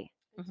LA.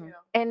 I do. mhm.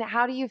 And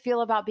how do you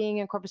feel about being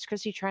in Corpus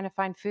Christi trying to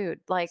find food?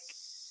 Like,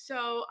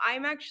 So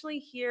I'm actually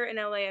here in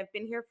LA. I've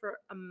been here for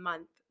a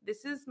month.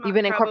 This is you've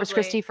been in Corpus probably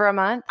Christi for a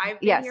month?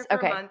 I've been Yes. here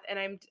for a Okay. month, and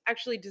I'm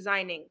actually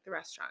designing the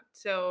restaurant.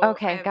 So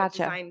I Okay, have a gotcha.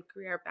 design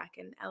career back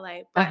in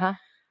LA, but Uh-huh.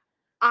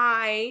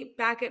 I,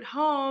 back at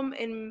home,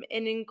 am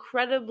an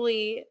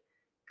incredibly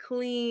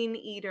clean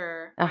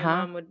eater. My Uh-huh.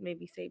 mom would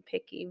maybe say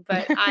picky,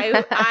 but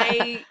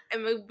I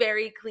am a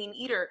very clean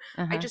eater.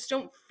 I Uh-huh. just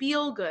don't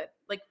feel good.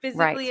 Like,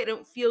 physically, Right. I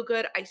don't feel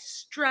good. I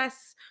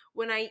stress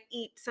when I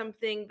eat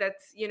something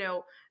that's,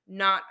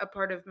 not a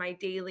part of my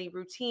daily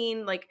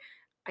routine. Like,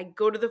 I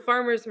go to the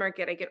farmers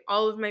market, I get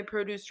all of my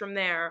produce from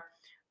there.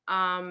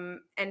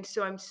 And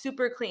so I'm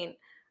super clean.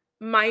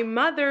 My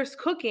mother's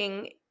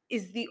cooking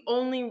is the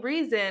only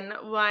reason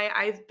why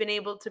I've been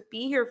able to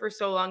be here for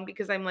so long,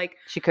 because I'm like,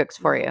 She cooks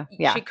for you.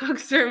 Yeah. she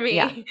cooks for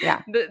Yeah. me.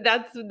 Yeah.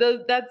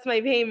 That's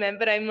my payment.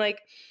 But I'm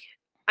like,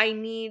 I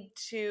need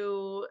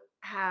to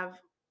have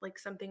like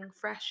something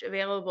fresh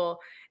available,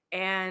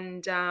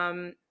 and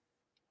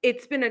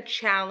it's been a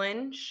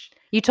challenge.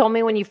 You told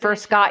me when you It's been a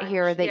first got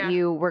here challenge. that Yeah.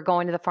 you were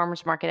going to the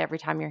farmer's market every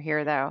time you're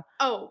here, though.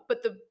 Oh,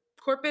 but the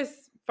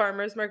Corpus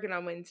Farmers Market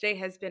on Wednesday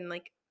has been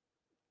like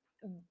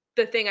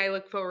the thing I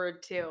look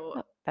forward to,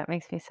 Oh, that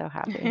makes me so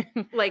happy.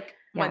 like,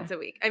 Yeah. once a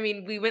week. I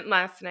mean, we went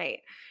last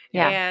night,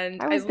 Yeah. and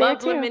I I was there love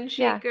too. lemon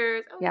Yeah.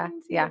 shakers. Oh, I Yeah.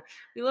 didn't see Yeah. you.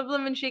 We love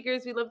lemon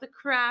shakers. We love the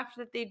craft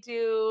that they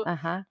do.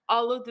 Uh-huh.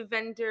 All of the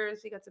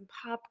vendors. We got some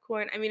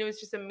popcorn. I mean, it was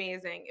just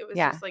amazing. It was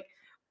Yeah. just like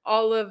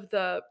all of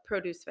the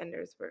produce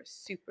vendors were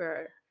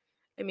super.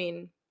 I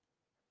mean,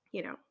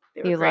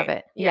 they were You love great.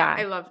 it. Yeah,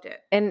 I Yeah. loved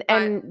it. And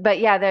But but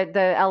yeah,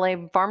 the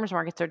LA farmers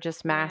markets are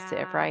just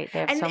massive, yeah. right? They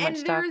have And so much and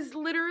stuff. there's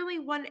literally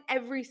one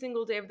every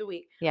single day of the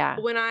week.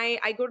 Yeah. When I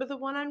go to the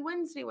one on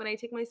Wednesday when I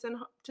take my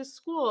son to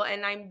school,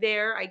 and I'm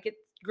there, I get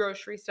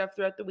grocery stuff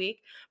throughout the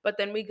week, but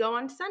then we go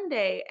on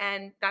Sunday,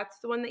 and that's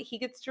the one that he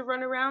gets to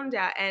run around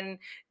at, and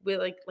we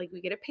like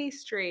we get a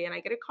pastry and I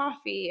get a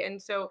coffee.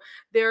 And so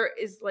there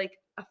is like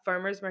a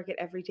farmers market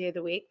every day of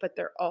the week, but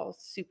they're all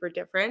super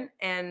different,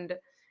 and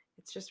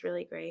it's just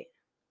really great.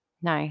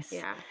 Nice.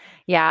 Yeah.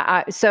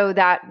 Yeah, so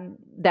that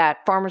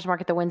farmer's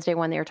market, the Wednesday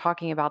one that you're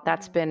talking about,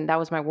 Mhm. that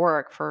was my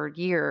work for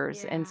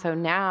years, and so Yeah.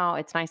 now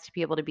it's nice to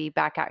be able to be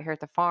back out here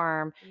at the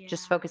farm,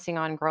 just Yeah. focusing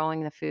on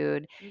growing the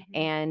food, Mhm.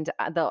 and,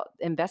 the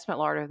investment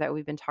larder that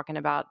we've been talking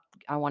about,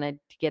 I wanted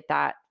to get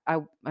that.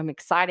 I'm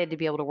excited to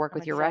be able to work I'm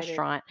with your excited.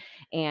 restaurant,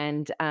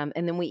 and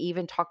then we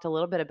even talked a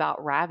little bit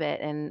about rabbit,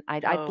 and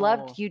I'd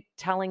loved Oh, you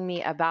telling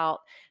me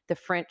about the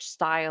French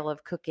style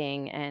of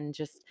cooking and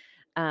just,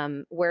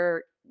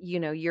 where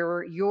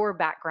your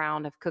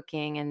background of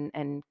cooking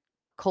and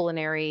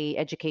culinary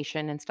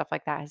education and stuff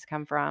like that has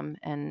come from.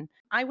 And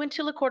I went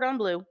to Le Cordon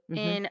Bleu hmm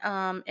in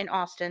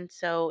Austin,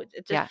 so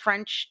it's a yeah.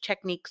 French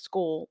technique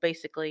school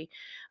basically.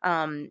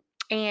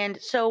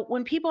 And so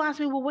when people ask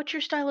me, "Well, what's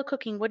your style of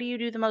cooking? What do you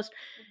do the most?"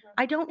 Mhm.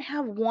 I don't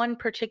have one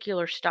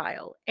particular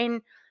style,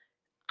 and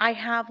I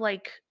have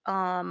like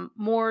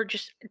more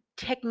just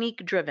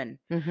technique driven.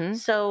 hmm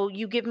So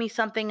you give me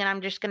something and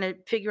I'm just going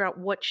to figure out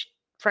which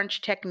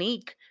French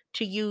technique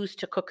to use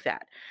to cook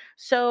that.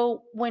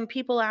 So when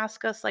people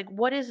ask us like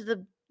what is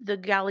the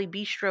galley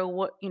bistro,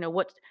 what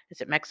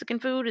is it, Mexican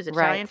food, is it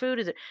Italian right. food,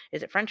 is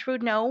it French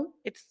food? No,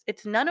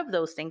 it's none of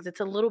those things. It's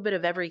a little bit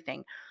of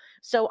everything.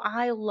 So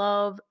I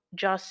love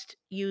just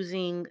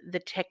using the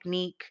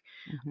technique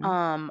hmm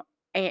um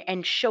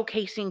and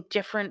showcasing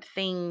different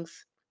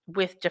things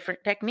with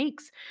different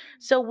techniques.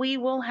 So we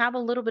will have a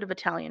little bit of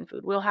Italian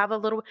food. We'll have a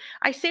little,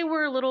 I say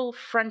we're a little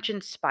French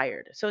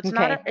inspired. So Okay.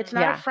 it's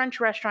not a Yeah. French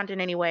restaurant in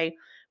any way,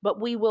 but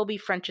we will be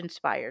French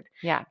inspired.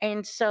 Yeah.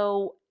 And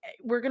so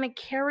we're going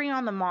to carry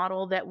on the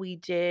model that we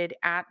did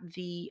at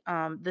the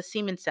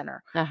Siemens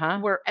Center, Uh-huh.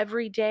 where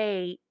every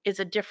day is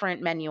a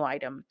different menu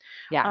item.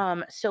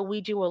 Yeah. So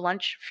we do a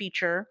lunch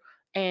feature,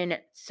 and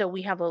so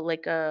we have a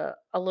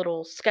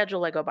little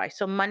schedule I go by.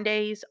 So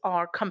Mondays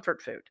are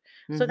comfort food.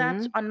 So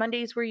that's Mhm. on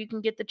Mondays where you can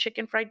get the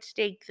chicken fried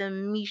steak, the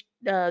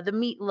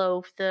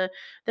meatloaf,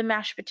 the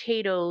mashed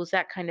potatoes,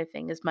 that kind of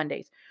thing is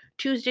Mondays.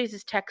 Tuesdays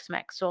is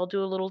Tex-Mex, so I'll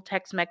do a little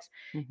Tex-Mex,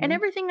 and Mhm.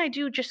 everything I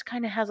do just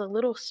kind of has a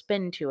little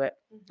spin to it.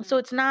 So Mhm.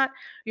 it's not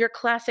your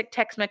classic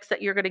Tex-Mex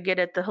that you're going to get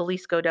at the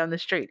Jalisco down the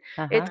street. It's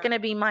Uh-huh. Yeah. going to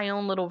be my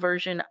own little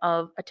version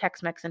of a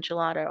Tex-Mex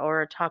enchilada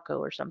or a taco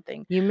or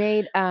something. You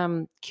made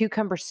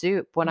cucumber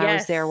soup when I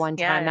was there Yes, one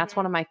time. yeah. That's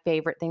one Mhm. of my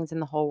favorite things in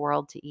the whole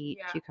world to eat,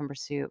 Yeah. cucumber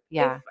soup. If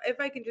Yeah. if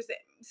I can just say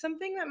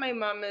something that my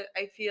mom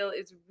I feel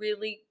is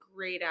really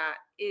great at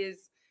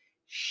is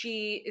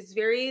she is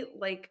very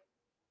like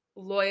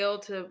loyal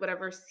to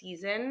whatever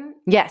season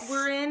we're Yes.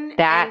 in,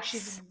 and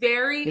she's That's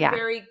very yeah.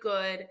 very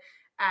good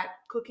at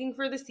cooking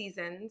for the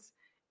seasons,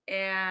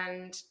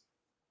 and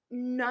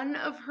none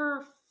of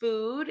her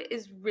food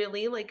is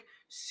really like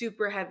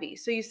super heavy.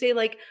 So you say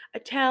like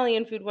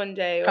Italian food one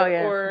day Oh or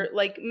yeah.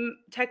 like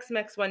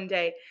Tex-Mex one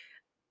day.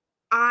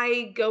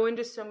 I go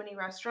into so many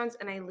restaurants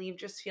and I leave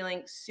just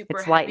feeling super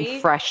It's light and heavy.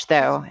 fresh She's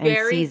though and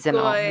very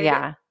seasonal. good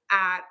Yeah.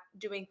 at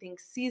doing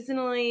things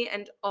seasonally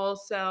and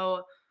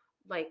also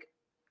like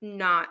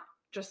not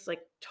just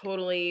like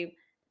totally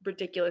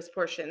ridiculous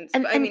portions.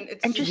 And But I and mean,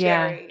 it's and just just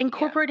Yeah. very, yeah.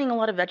 incorporating a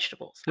lot of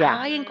vegetables. Yeah.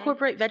 I Mhm.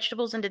 incorporate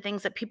vegetables into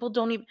things that people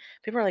don't even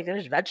people are like,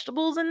 "There's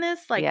vegetables in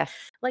this?"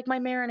 Yes. Like my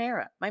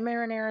marinara. My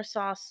marinara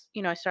sauce,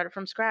 I started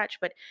from scratch,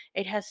 but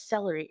it has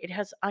celery, it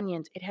has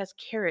onions, it has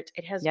carrots,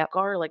 it has Yep.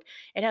 garlic.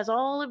 It has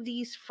all of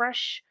these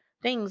fresh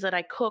things that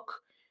I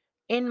cook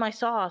in my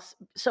sauce.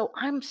 So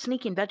I'm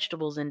sneaking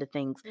vegetables into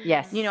things. Mhm. I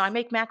Yes.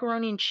 make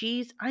macaroni and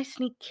cheese, I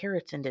sneak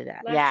carrots into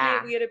that. Last night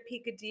Yeah. we had a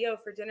picadillo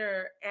for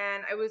dinner,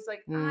 and I was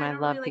like, "Ah, I I don't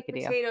really love like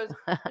picadillo. potatoes,"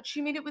 but she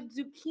made it with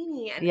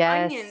zucchini and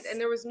onions, and Yes.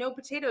 there was no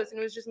potatoes, and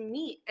it was just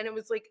meat, and it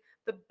was like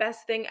the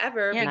best thing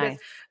ever Yeah. because.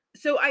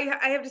 Nice. So I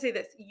have to say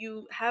this: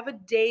 you have a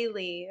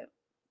daily, a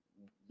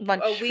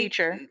Lunch week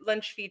feature.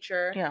 lunch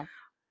feature. Yeah.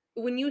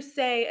 When you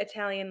say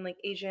Italian, like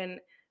Asian,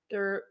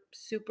 they're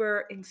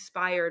super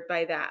inspired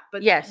by that.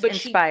 But Yes, she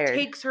inspired.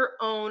 takes her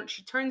own,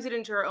 she turns it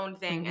into her own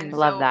thing, and Mhm.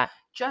 Love so that.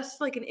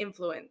 just like an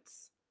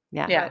influence,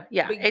 Yeah. Yeah, but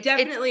yeah. It's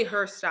definitely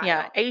her yeah,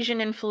 style. Asian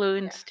Yeah.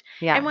 influenced.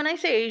 And Yeah. when I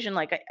say Asian,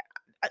 like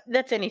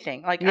that's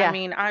anything. Like I Yeah.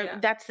 mean, I Yeah.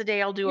 that's the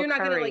day I'll do a You're not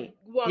gonna like curry.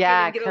 walk in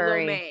Yeah. and get a lo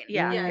Curry. mein.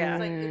 Yeah, Yeah, it's yeah.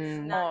 like it's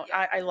Mm. not. Oh,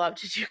 Yeah, I love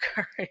to do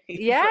curry. the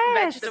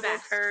Yes. Vegetable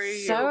best. curry So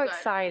and So good.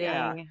 Yeah,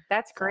 yeah. exciting.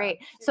 That's So great.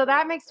 So super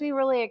that makes me amazing.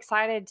 really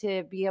excited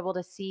to be able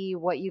to see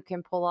what you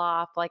can pull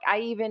off. Like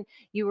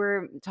you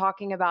were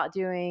talking about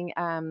doing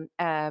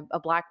a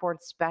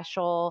Blackboard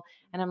special,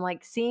 and I'm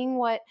like seeing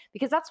what,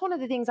 because that's one of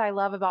the things I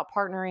love about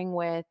partnering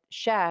with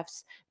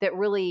chefs that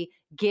really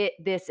get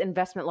this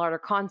investment larder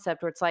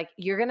concept, where it's like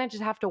you're going to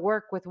just have to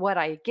work with what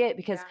I get,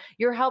 because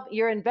Yeah.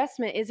 your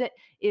investment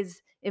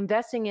is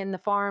investing in the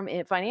farm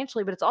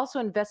financially, but it's also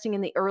investing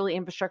in the early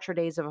infrastructure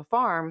days of a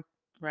farm,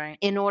 right.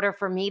 in order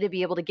for me to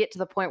be able to get to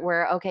the point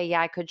where, okay,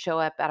 yeah, I could show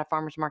up at a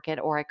farmer's market,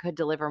 or I could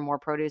deliver more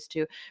produce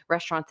to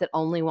restaurants that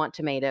only want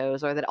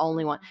tomatoes, or that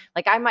only want, Mhm.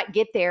 like, I might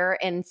get there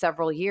in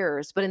several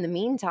years, but in the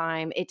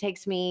meantime it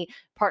takes me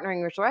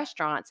partnering with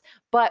restaurants.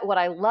 But what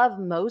I love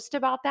most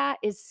about that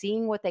is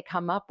seeing what they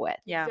come up with,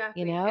 Yeah.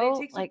 Exactly. And it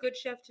takes a like, good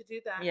chef to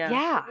do that. Yeah.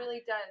 yeah, It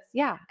really does.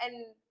 yeah,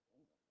 And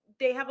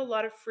they have a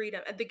lot of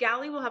freedom. The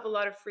galley will have a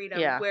lot of freedom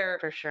Yeah, where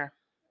for sure.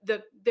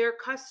 their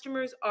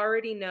customers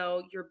already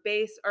know, your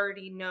base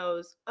already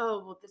knows, oh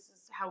well, this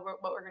is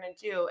what we're going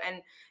to do,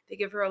 and they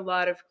give her a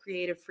lot of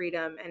creative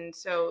freedom, and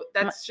so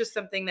My, that's just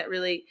something that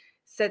really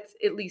sets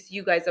at least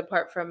you guys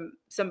apart from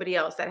somebody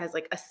else that has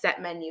like a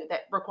set menu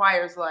that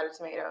requires a lot of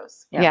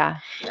tomatoes. yeah. yeah,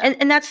 Yeah.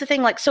 And that's the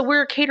thing, like, so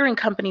we're a catering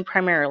company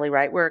primarily,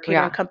 right? We're a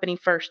catering yeah, company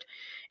first.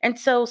 And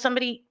so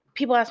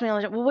people ask me all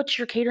the time, well, what's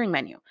your catering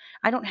menu?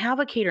 I don't have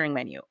a catering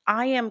menu.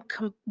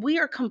 We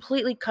are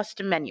completely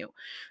custom menu.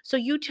 So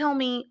you tell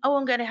me, oh,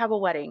 I'm going to have a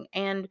wedding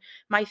and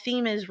my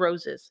theme is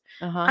roses.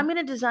 uh-huh, I'm going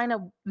to design a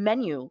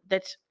menu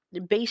that's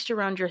based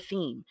around your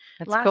theme.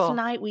 that's Last cool.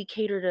 night we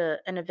catered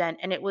an event,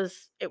 and it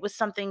was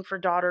something for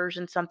daughters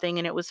and something,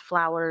 and it was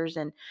flowers.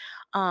 And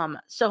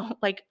so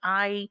like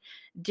I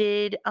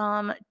did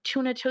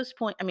tuna toast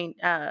point, I mean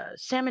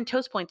salmon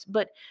toast points,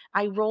 but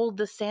I rolled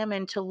the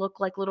salmon to look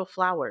like little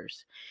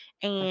flowers,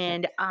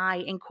 and Perfect. I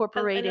And a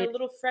incorporated,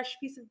 little fresh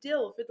piece of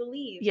dill for the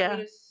leaves. I mean,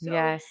 yeah. it's so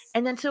Yes.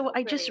 And then so so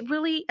I just pretty.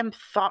 really am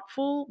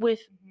thoughtful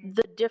with Mhm.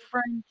 the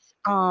different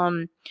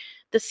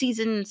the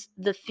seasons,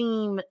 the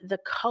theme, the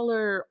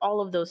color, all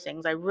of those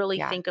things. I really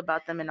Yeah. think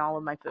about them in all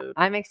of my food.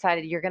 I'm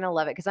excited. You're going to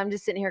love it because I'm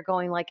just sitting here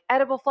going like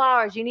edible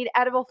flowers. You need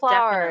edible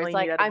flowers. Definitely need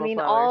Like, I edible mean,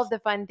 all of flowers. the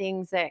fun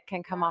things that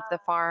can come off the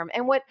farm.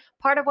 And what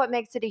part of what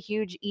makes it a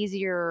huge,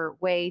 easier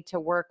way to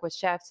work with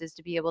chefs is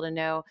to be able to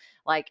know,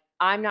 like,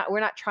 we're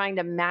not trying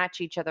to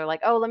match each other. Like,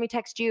 oh, let me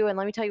text you and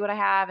let me tell you what I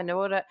have and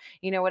what,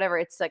 whatever.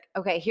 It's like,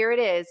 okay, here it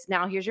is.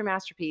 Now here's your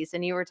masterpiece.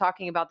 And you were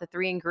talking about the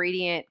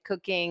 3-ingredient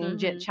cooking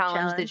challenge that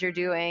Challenge. you're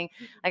doing.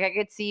 Like, I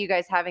could see you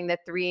guys having the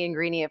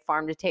 3-ingredient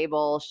farm to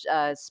table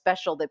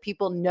special that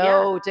people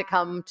know to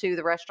come to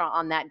the restaurant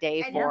on that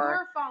day And for.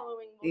 your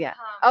following will Yeah.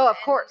 come. Oh, of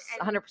course,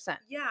 and 100%.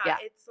 yeah, Yeah.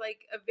 it's like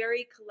a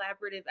very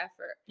collaborative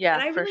effort. Yeah,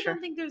 And I for really sure.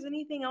 don't think there's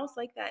anything else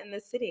like that in the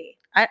city.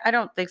 I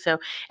don't think so.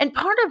 And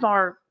part of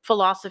our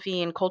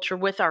philosophy and culture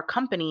with our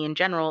company in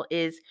general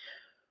is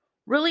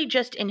really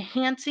just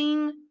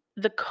enhancing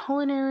the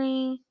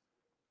culinary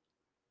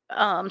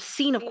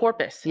scene of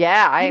Corpus.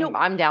 Yeah, You know,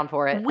 I'm down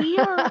for it. we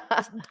are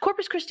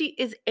Corpus Christi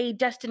is a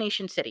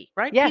destination city,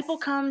 right? Yes. People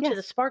come to the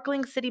Yes.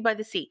 sparkling city by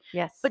the sea.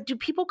 Yes. But do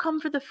people come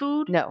for the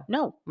food? No.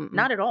 No, Mm-mm.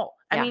 not at all.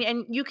 I Yeah. mean,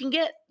 and you can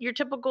get your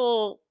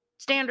typical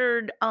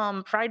standard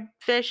fried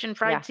fish and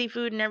fried Yeah.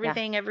 seafood and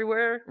everything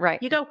everywhere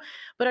Right. you go.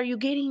 But are you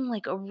getting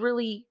like a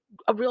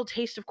real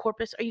taste of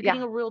Corpus? Are you Yeah.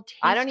 getting a real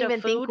I don't taste of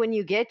even think food? when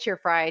you get your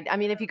fried, I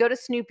mean, if you go to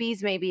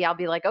Snoopy's, maybe I'll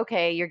be like,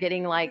 okay, you're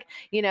getting like,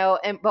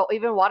 but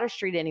even Water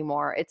Street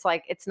anymore, it's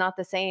like, it's not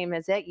the same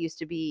as it used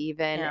to be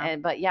even. Yeah.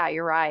 But yeah,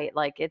 you're right.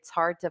 Like, it's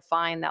hard to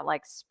find that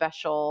like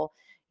special,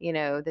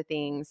 the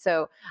things.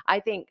 So I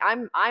think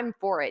I'm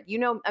for it.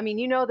 I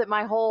mean, that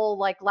my whole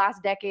like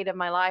last decade of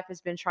my life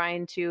has been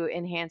trying to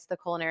enhance the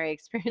culinary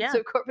experience Yeah.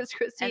 of Corpus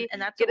Christi,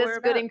 And that's get what us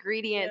we're good about.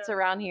 ingredients Yeah.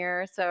 around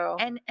here. So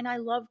And I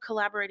love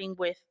collaborating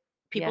with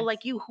people yes.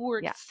 like you who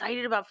are Yeah.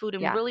 excited about food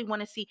and Yeah. really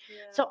want to see. Yeah.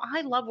 So I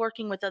love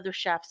working with other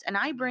chefs, and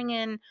I bring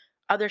in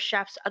other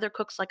chefs, other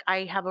cooks. Like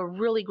I have a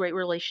really great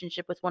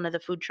relationship with one of the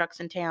food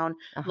trucks in town,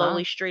 Uh-huh.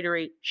 Lowly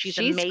Streetery. She's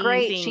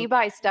great. She amazing.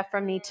 buys stuff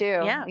from me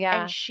too. Yeah, and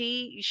Yeah.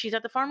 she's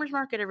at the farmers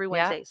market every Yeah.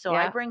 Wednesday. So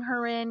I Yeah. bring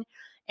her in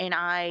and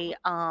I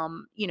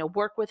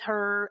work with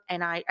her,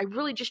 and I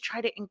really just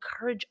try to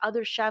encourage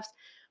other chefs,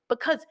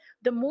 because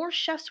the more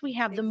chefs we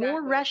have, the more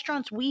Exactly.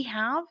 restaurants we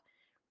have,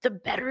 the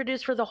better it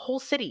is for the whole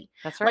city.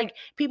 That's right. Like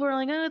people are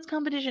like, "Oh, it's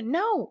competition."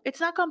 No, it's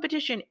not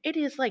competition. It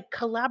is like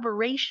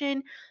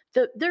collaboration.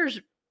 There's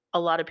a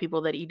lot of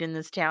people that eat in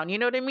this town. You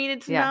know what I mean?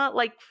 It's Yeah. not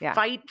like Yeah.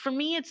 fight for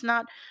me. It's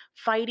not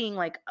fighting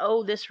like,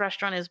 "Oh, this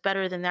restaurant is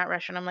better than that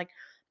restaurant." I'm like,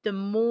 the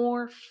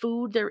more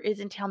food there is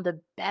in town, the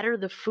better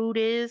the food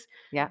is.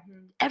 Yeah.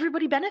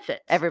 Everybody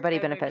benefits. Everybody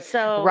Everybody. benefits.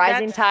 So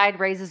Rising that's tide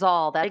raises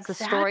all. That's the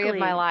story of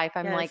my exactly. life.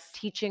 I'm like Yes.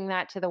 teaching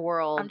that to the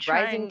world. I'm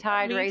Rising trying.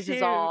 tide Me raises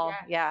too. all.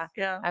 Yes. Yeah.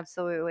 Yeah.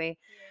 Absolutely.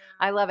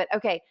 Yeah. I love it.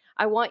 Okay.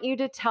 I want you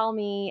to tell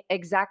me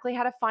exactly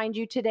how to find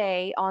you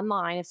today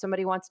online if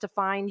somebody wants to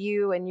find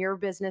you and your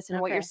business and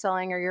what you're Okay.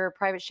 selling or your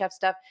private chef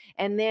stuff.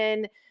 And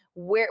then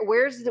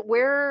what's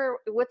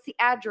the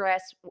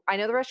address? I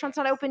know the restaurant's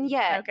not open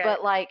yet, Okay.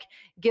 but like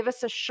give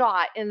us a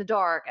shot in the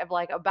dark of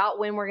like about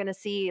when we're going to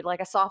see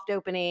like a soft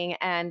opening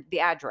and the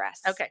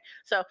address. Okay.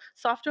 So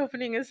soft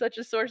opening is such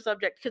a sore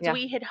subject because Yeah.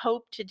 we had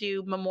hoped to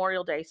do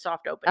Memorial Day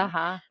soft opening.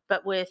 Uh-huh.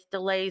 But with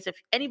delays,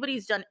 if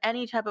anybody's done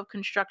any type of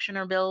construction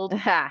or build,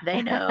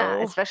 they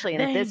know. Especially in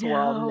They this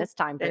world, in know. this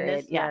time In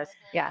period. this, Yeah. yes.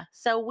 Yeah.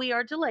 So we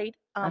are delayed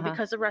Uh-huh.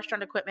 because of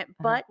restaurant equipment,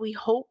 Uh-huh. but we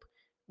hope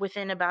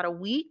within about a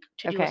week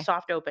to do a Okay.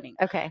 soft opening.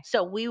 Okay.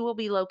 So we will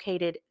be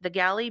located the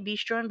Galley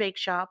Bistro and Bake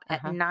Shop at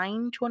Uh-huh.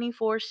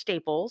 924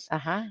 Staples.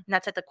 Uh-huh. And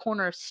that's at the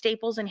corner of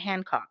Staples and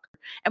Hancock.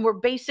 And we're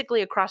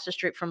basically across the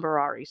street from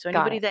Barari. So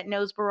Got anybody it. that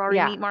knows Barari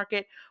Yeah. Meat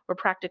Market, we're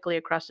practically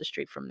across the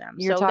street from them.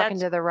 You're So talking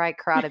that's to the right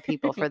crowd of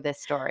people for this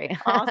story.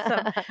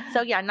 awesome.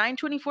 So yeah,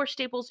 924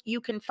 Staples,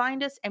 you can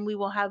find us, and we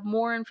will have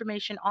more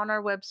information on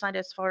our website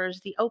as far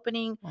as the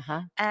opening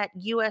Uh-huh. at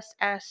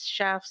USS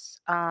Chefs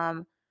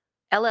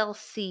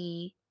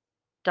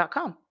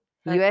LLC.com.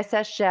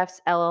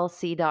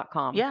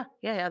 USSChefsLLC.com. Yeah,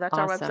 that's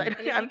our Awesome. website. And if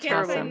I'm you can't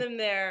terrible. find them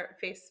there,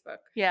 Facebook.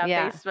 Yeah,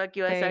 Yeah, Facebook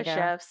there you USS go.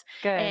 Chefs,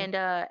 Good. and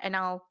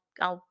I'll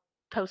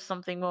post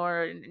something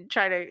more and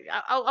try to.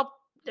 I'll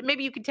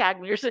maybe you can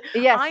tag me or so.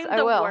 Yes, I'm I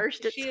the will.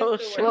 worst at She is the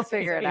social. We'll worst.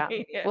 figure it out.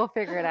 Yeah. We'll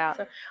figure it out.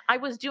 So I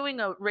was doing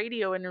a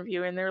radio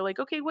interview and they're like,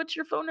 "Okay, what's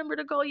your phone number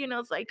to call you?" And I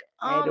was like,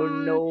 I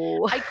don't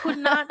know. I could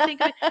not think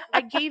of it.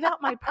 I gave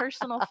out my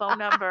personal phone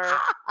number,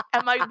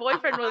 and my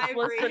boyfriend was Live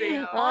listening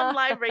radio. on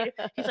live radio.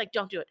 He's like,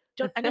 "Don't do it.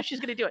 Don't. I know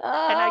she's gonna do it."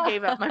 And I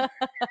gave out my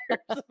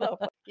personal phone.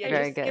 Yeah,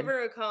 Very just good. give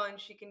her a call and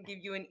she can give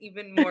you an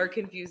even more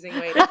confusing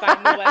way to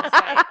find the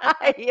website.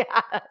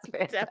 Yeah, that's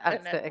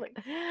fantastic.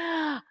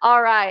 Definitely.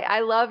 All right. I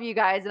love you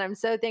guys, and I'm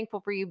so thankful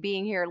for you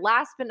being here.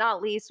 Last but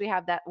not least, we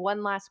have that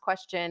one last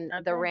question, the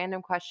Okay.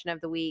 random question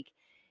of the week.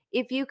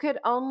 If you could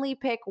only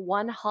pick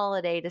one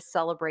holiday to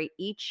celebrate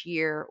each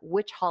year,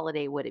 which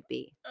holiday would it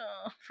be?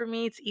 For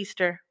me, it's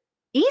Easter.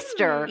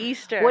 Easter. Hmm. What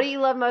Easter. do you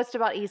love most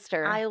about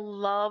Easter? I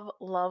love,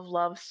 love,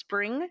 love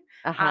spring.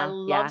 I Uh-huh.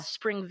 love Yeah.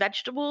 spring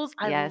vegetables.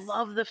 I Yes.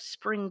 love the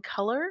spring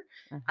color.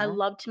 I Uh-huh.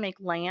 love to make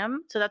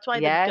lamb. So that's why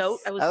the goat,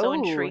 Yes. I was so Oh,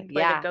 intrigued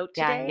by the yeah. goat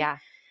Yeah. today. Yeah.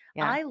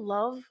 Yeah.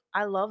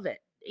 I love it.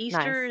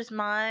 Easter Nice. is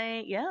my,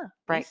 yeah,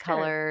 Bright Easter.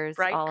 colors,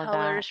 Bright all of that.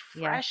 colors,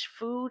 Yes. fresh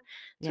food.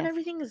 So Yes.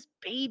 everything is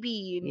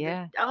baby and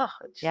Yeah.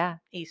 it's just Yeah.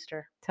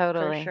 Easter for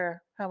Totally.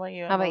 sure. How about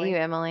you, How about you, Emily?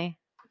 Emily?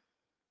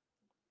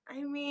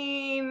 I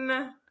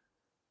mean,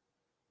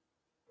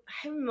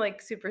 I'm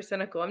like super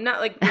cynical. I'm not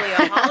like really a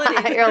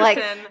holidays You're like,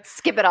 person.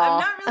 skip it I'm all.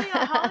 not really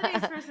a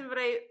holidays person, but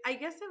I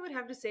guess I would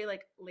have to say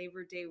like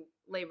Labor Day.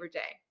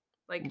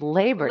 Like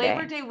Labor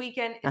Labor Day. Day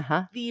weekend is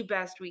Uh-huh. the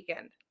best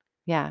weekend.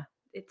 Yeah.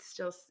 It's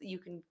still you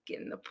can get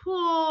in the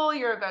pool.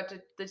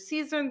 The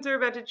seasons are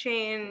about to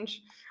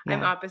change.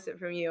 I'm Yeah. opposite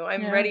from you. Yeah.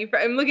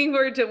 I'm looking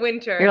forward to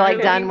winter. You're And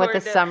like done with the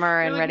summer you're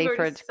and looking ready forward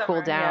for to it to cool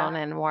summer. down Yeah.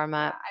 and warm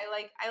Yeah, up.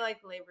 I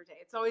like Labor Day.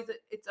 It's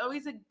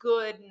always a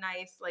good,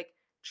 nice like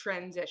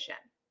transition.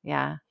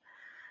 Yeah.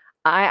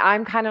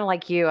 I'm kind of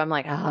like you. I'm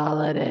like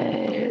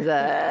holidays.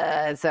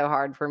 It's so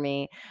hard for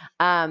me.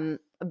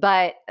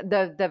 But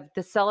the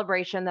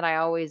celebration that I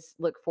always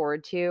look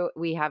forward to,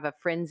 we have a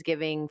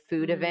Friendsgiving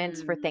food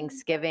events for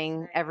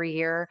Thanksgiving That's every nice.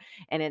 year,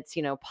 and it's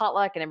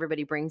potluck and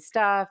everybody brings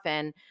stuff,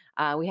 and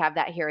we have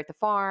that here at the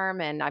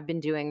farm, and I've been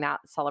doing that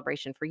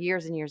celebration for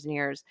years and years and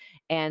years.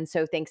 And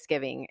so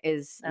Thanksgiving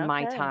is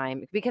my Okay.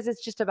 time because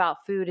it's just about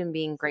food and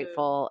being Food.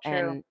 grateful, True.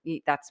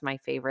 and that's my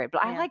favorite.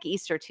 But I Yeah. like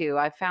Easter too.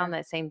 I Yeah. found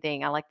that same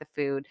thing. I like the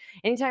food.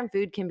 Anytime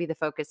food can be the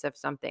focus of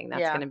something, that's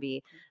Yeah. going to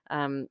be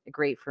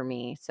great for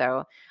me.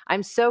 So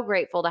I'm so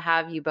grateful to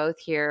have you both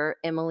here,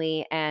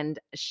 Emily and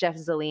Chef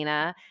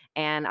Zelina.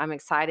 And I'm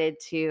excited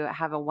to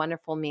have a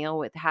wonderful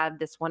meal had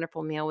this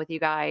wonderful meal with you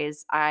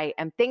guys. I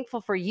am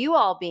thankful for you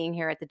all being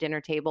here at the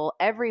dinner table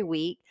every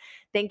week.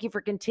 Thank you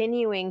for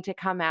continuing to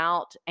come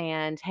out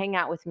and hang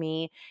out with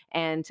me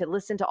and to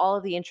listen to all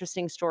of the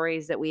interesting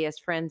stories that we as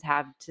friends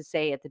have to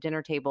say at the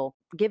dinner table.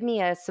 Give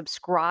me a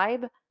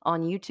subscribe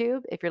on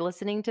YouTube if you're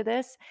listening to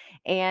this.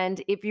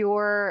 And if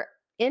you're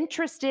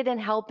interested in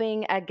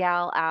helping a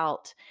gal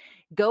out,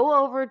 go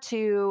over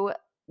to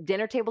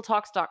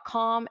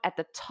dinnertabletalks.com. At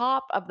the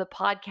top of the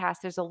podcast,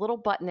 there's a little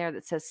button there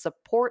that says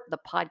support the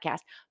podcast.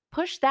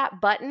 Push that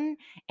button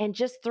and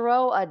just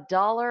throw $1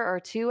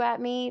 or $2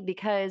 at me,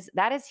 because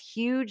that is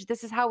huge.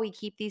 This is how we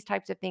keep these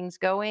types of things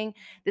going.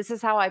 This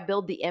is how I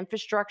build the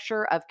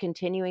infrastructure of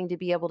continuing to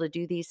be able to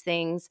do these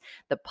things,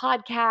 the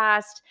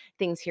podcast,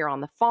 things here on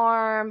the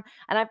farm.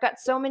 And I've got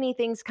so many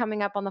things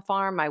coming up on the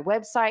farm. My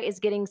website is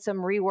getting some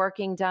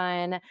reworking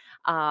done.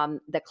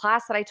 The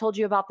class that I told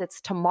you about that's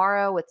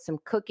tomorrow with some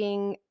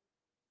cooking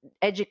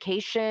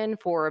education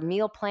for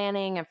meal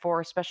planning and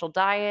for special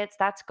diets,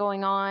 that's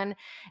going on.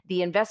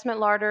 The investment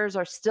larders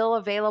are still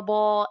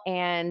available,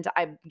 and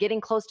I'm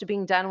getting close to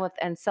being done with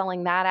and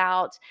selling that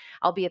out.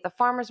 I'll be at the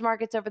farmers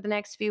markets over the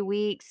next few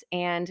weeks,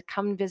 and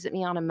come visit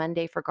me on a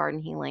Monday for garden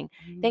healing.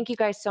 Thank you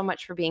guys so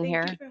much for being Thank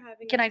here. you for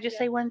having Can us. I just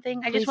say one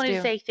thing? I just Please wanted to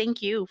do. say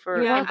thank you for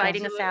You're welcome.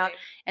 inviting us out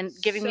and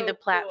giving me the So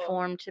cool.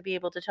 platform to be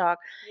able to talk.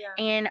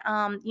 Yeah. And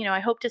I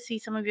hope to see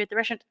some of you at the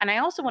restaurant. And I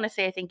also want to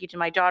say a thank you to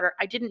my daughter.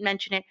 I didn't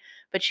mention it,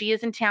 but she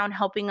is in town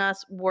helping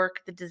us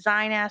work the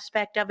design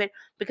aspect of it,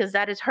 because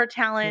that is her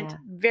talent, Yeah.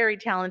 very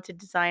talented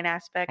design I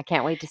aspect.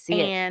 can't wait to see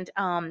it.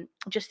 And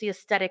just the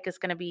aesthetic is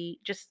going to be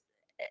just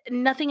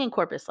nothing in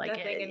Corpus like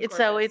Nothing it. in it's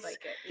so Corpus it's like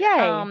it.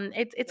 Yeah. Yay.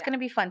 it's Yeah. going to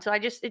be fun. So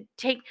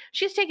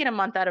she's taken a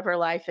month out of her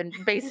life and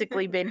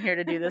basically been here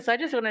to do this. So I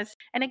just want to,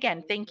 and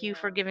again, thank you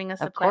for giving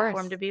us a Of platform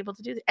course. to be able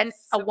to do this, and a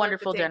Support the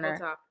wonderful dinner.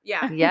 tabletop.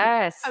 Yeah.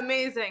 Yes.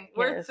 Amazing.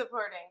 Worth Yes.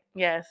 supporting.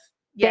 Yes.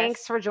 Thanks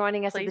Yes. for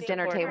joining us at Please the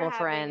dinner support. Thank you table,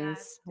 for having friends.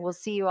 us. We'll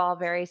see you all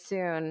very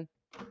soon.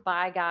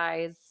 Bye,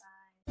 guys.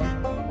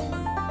 Bye.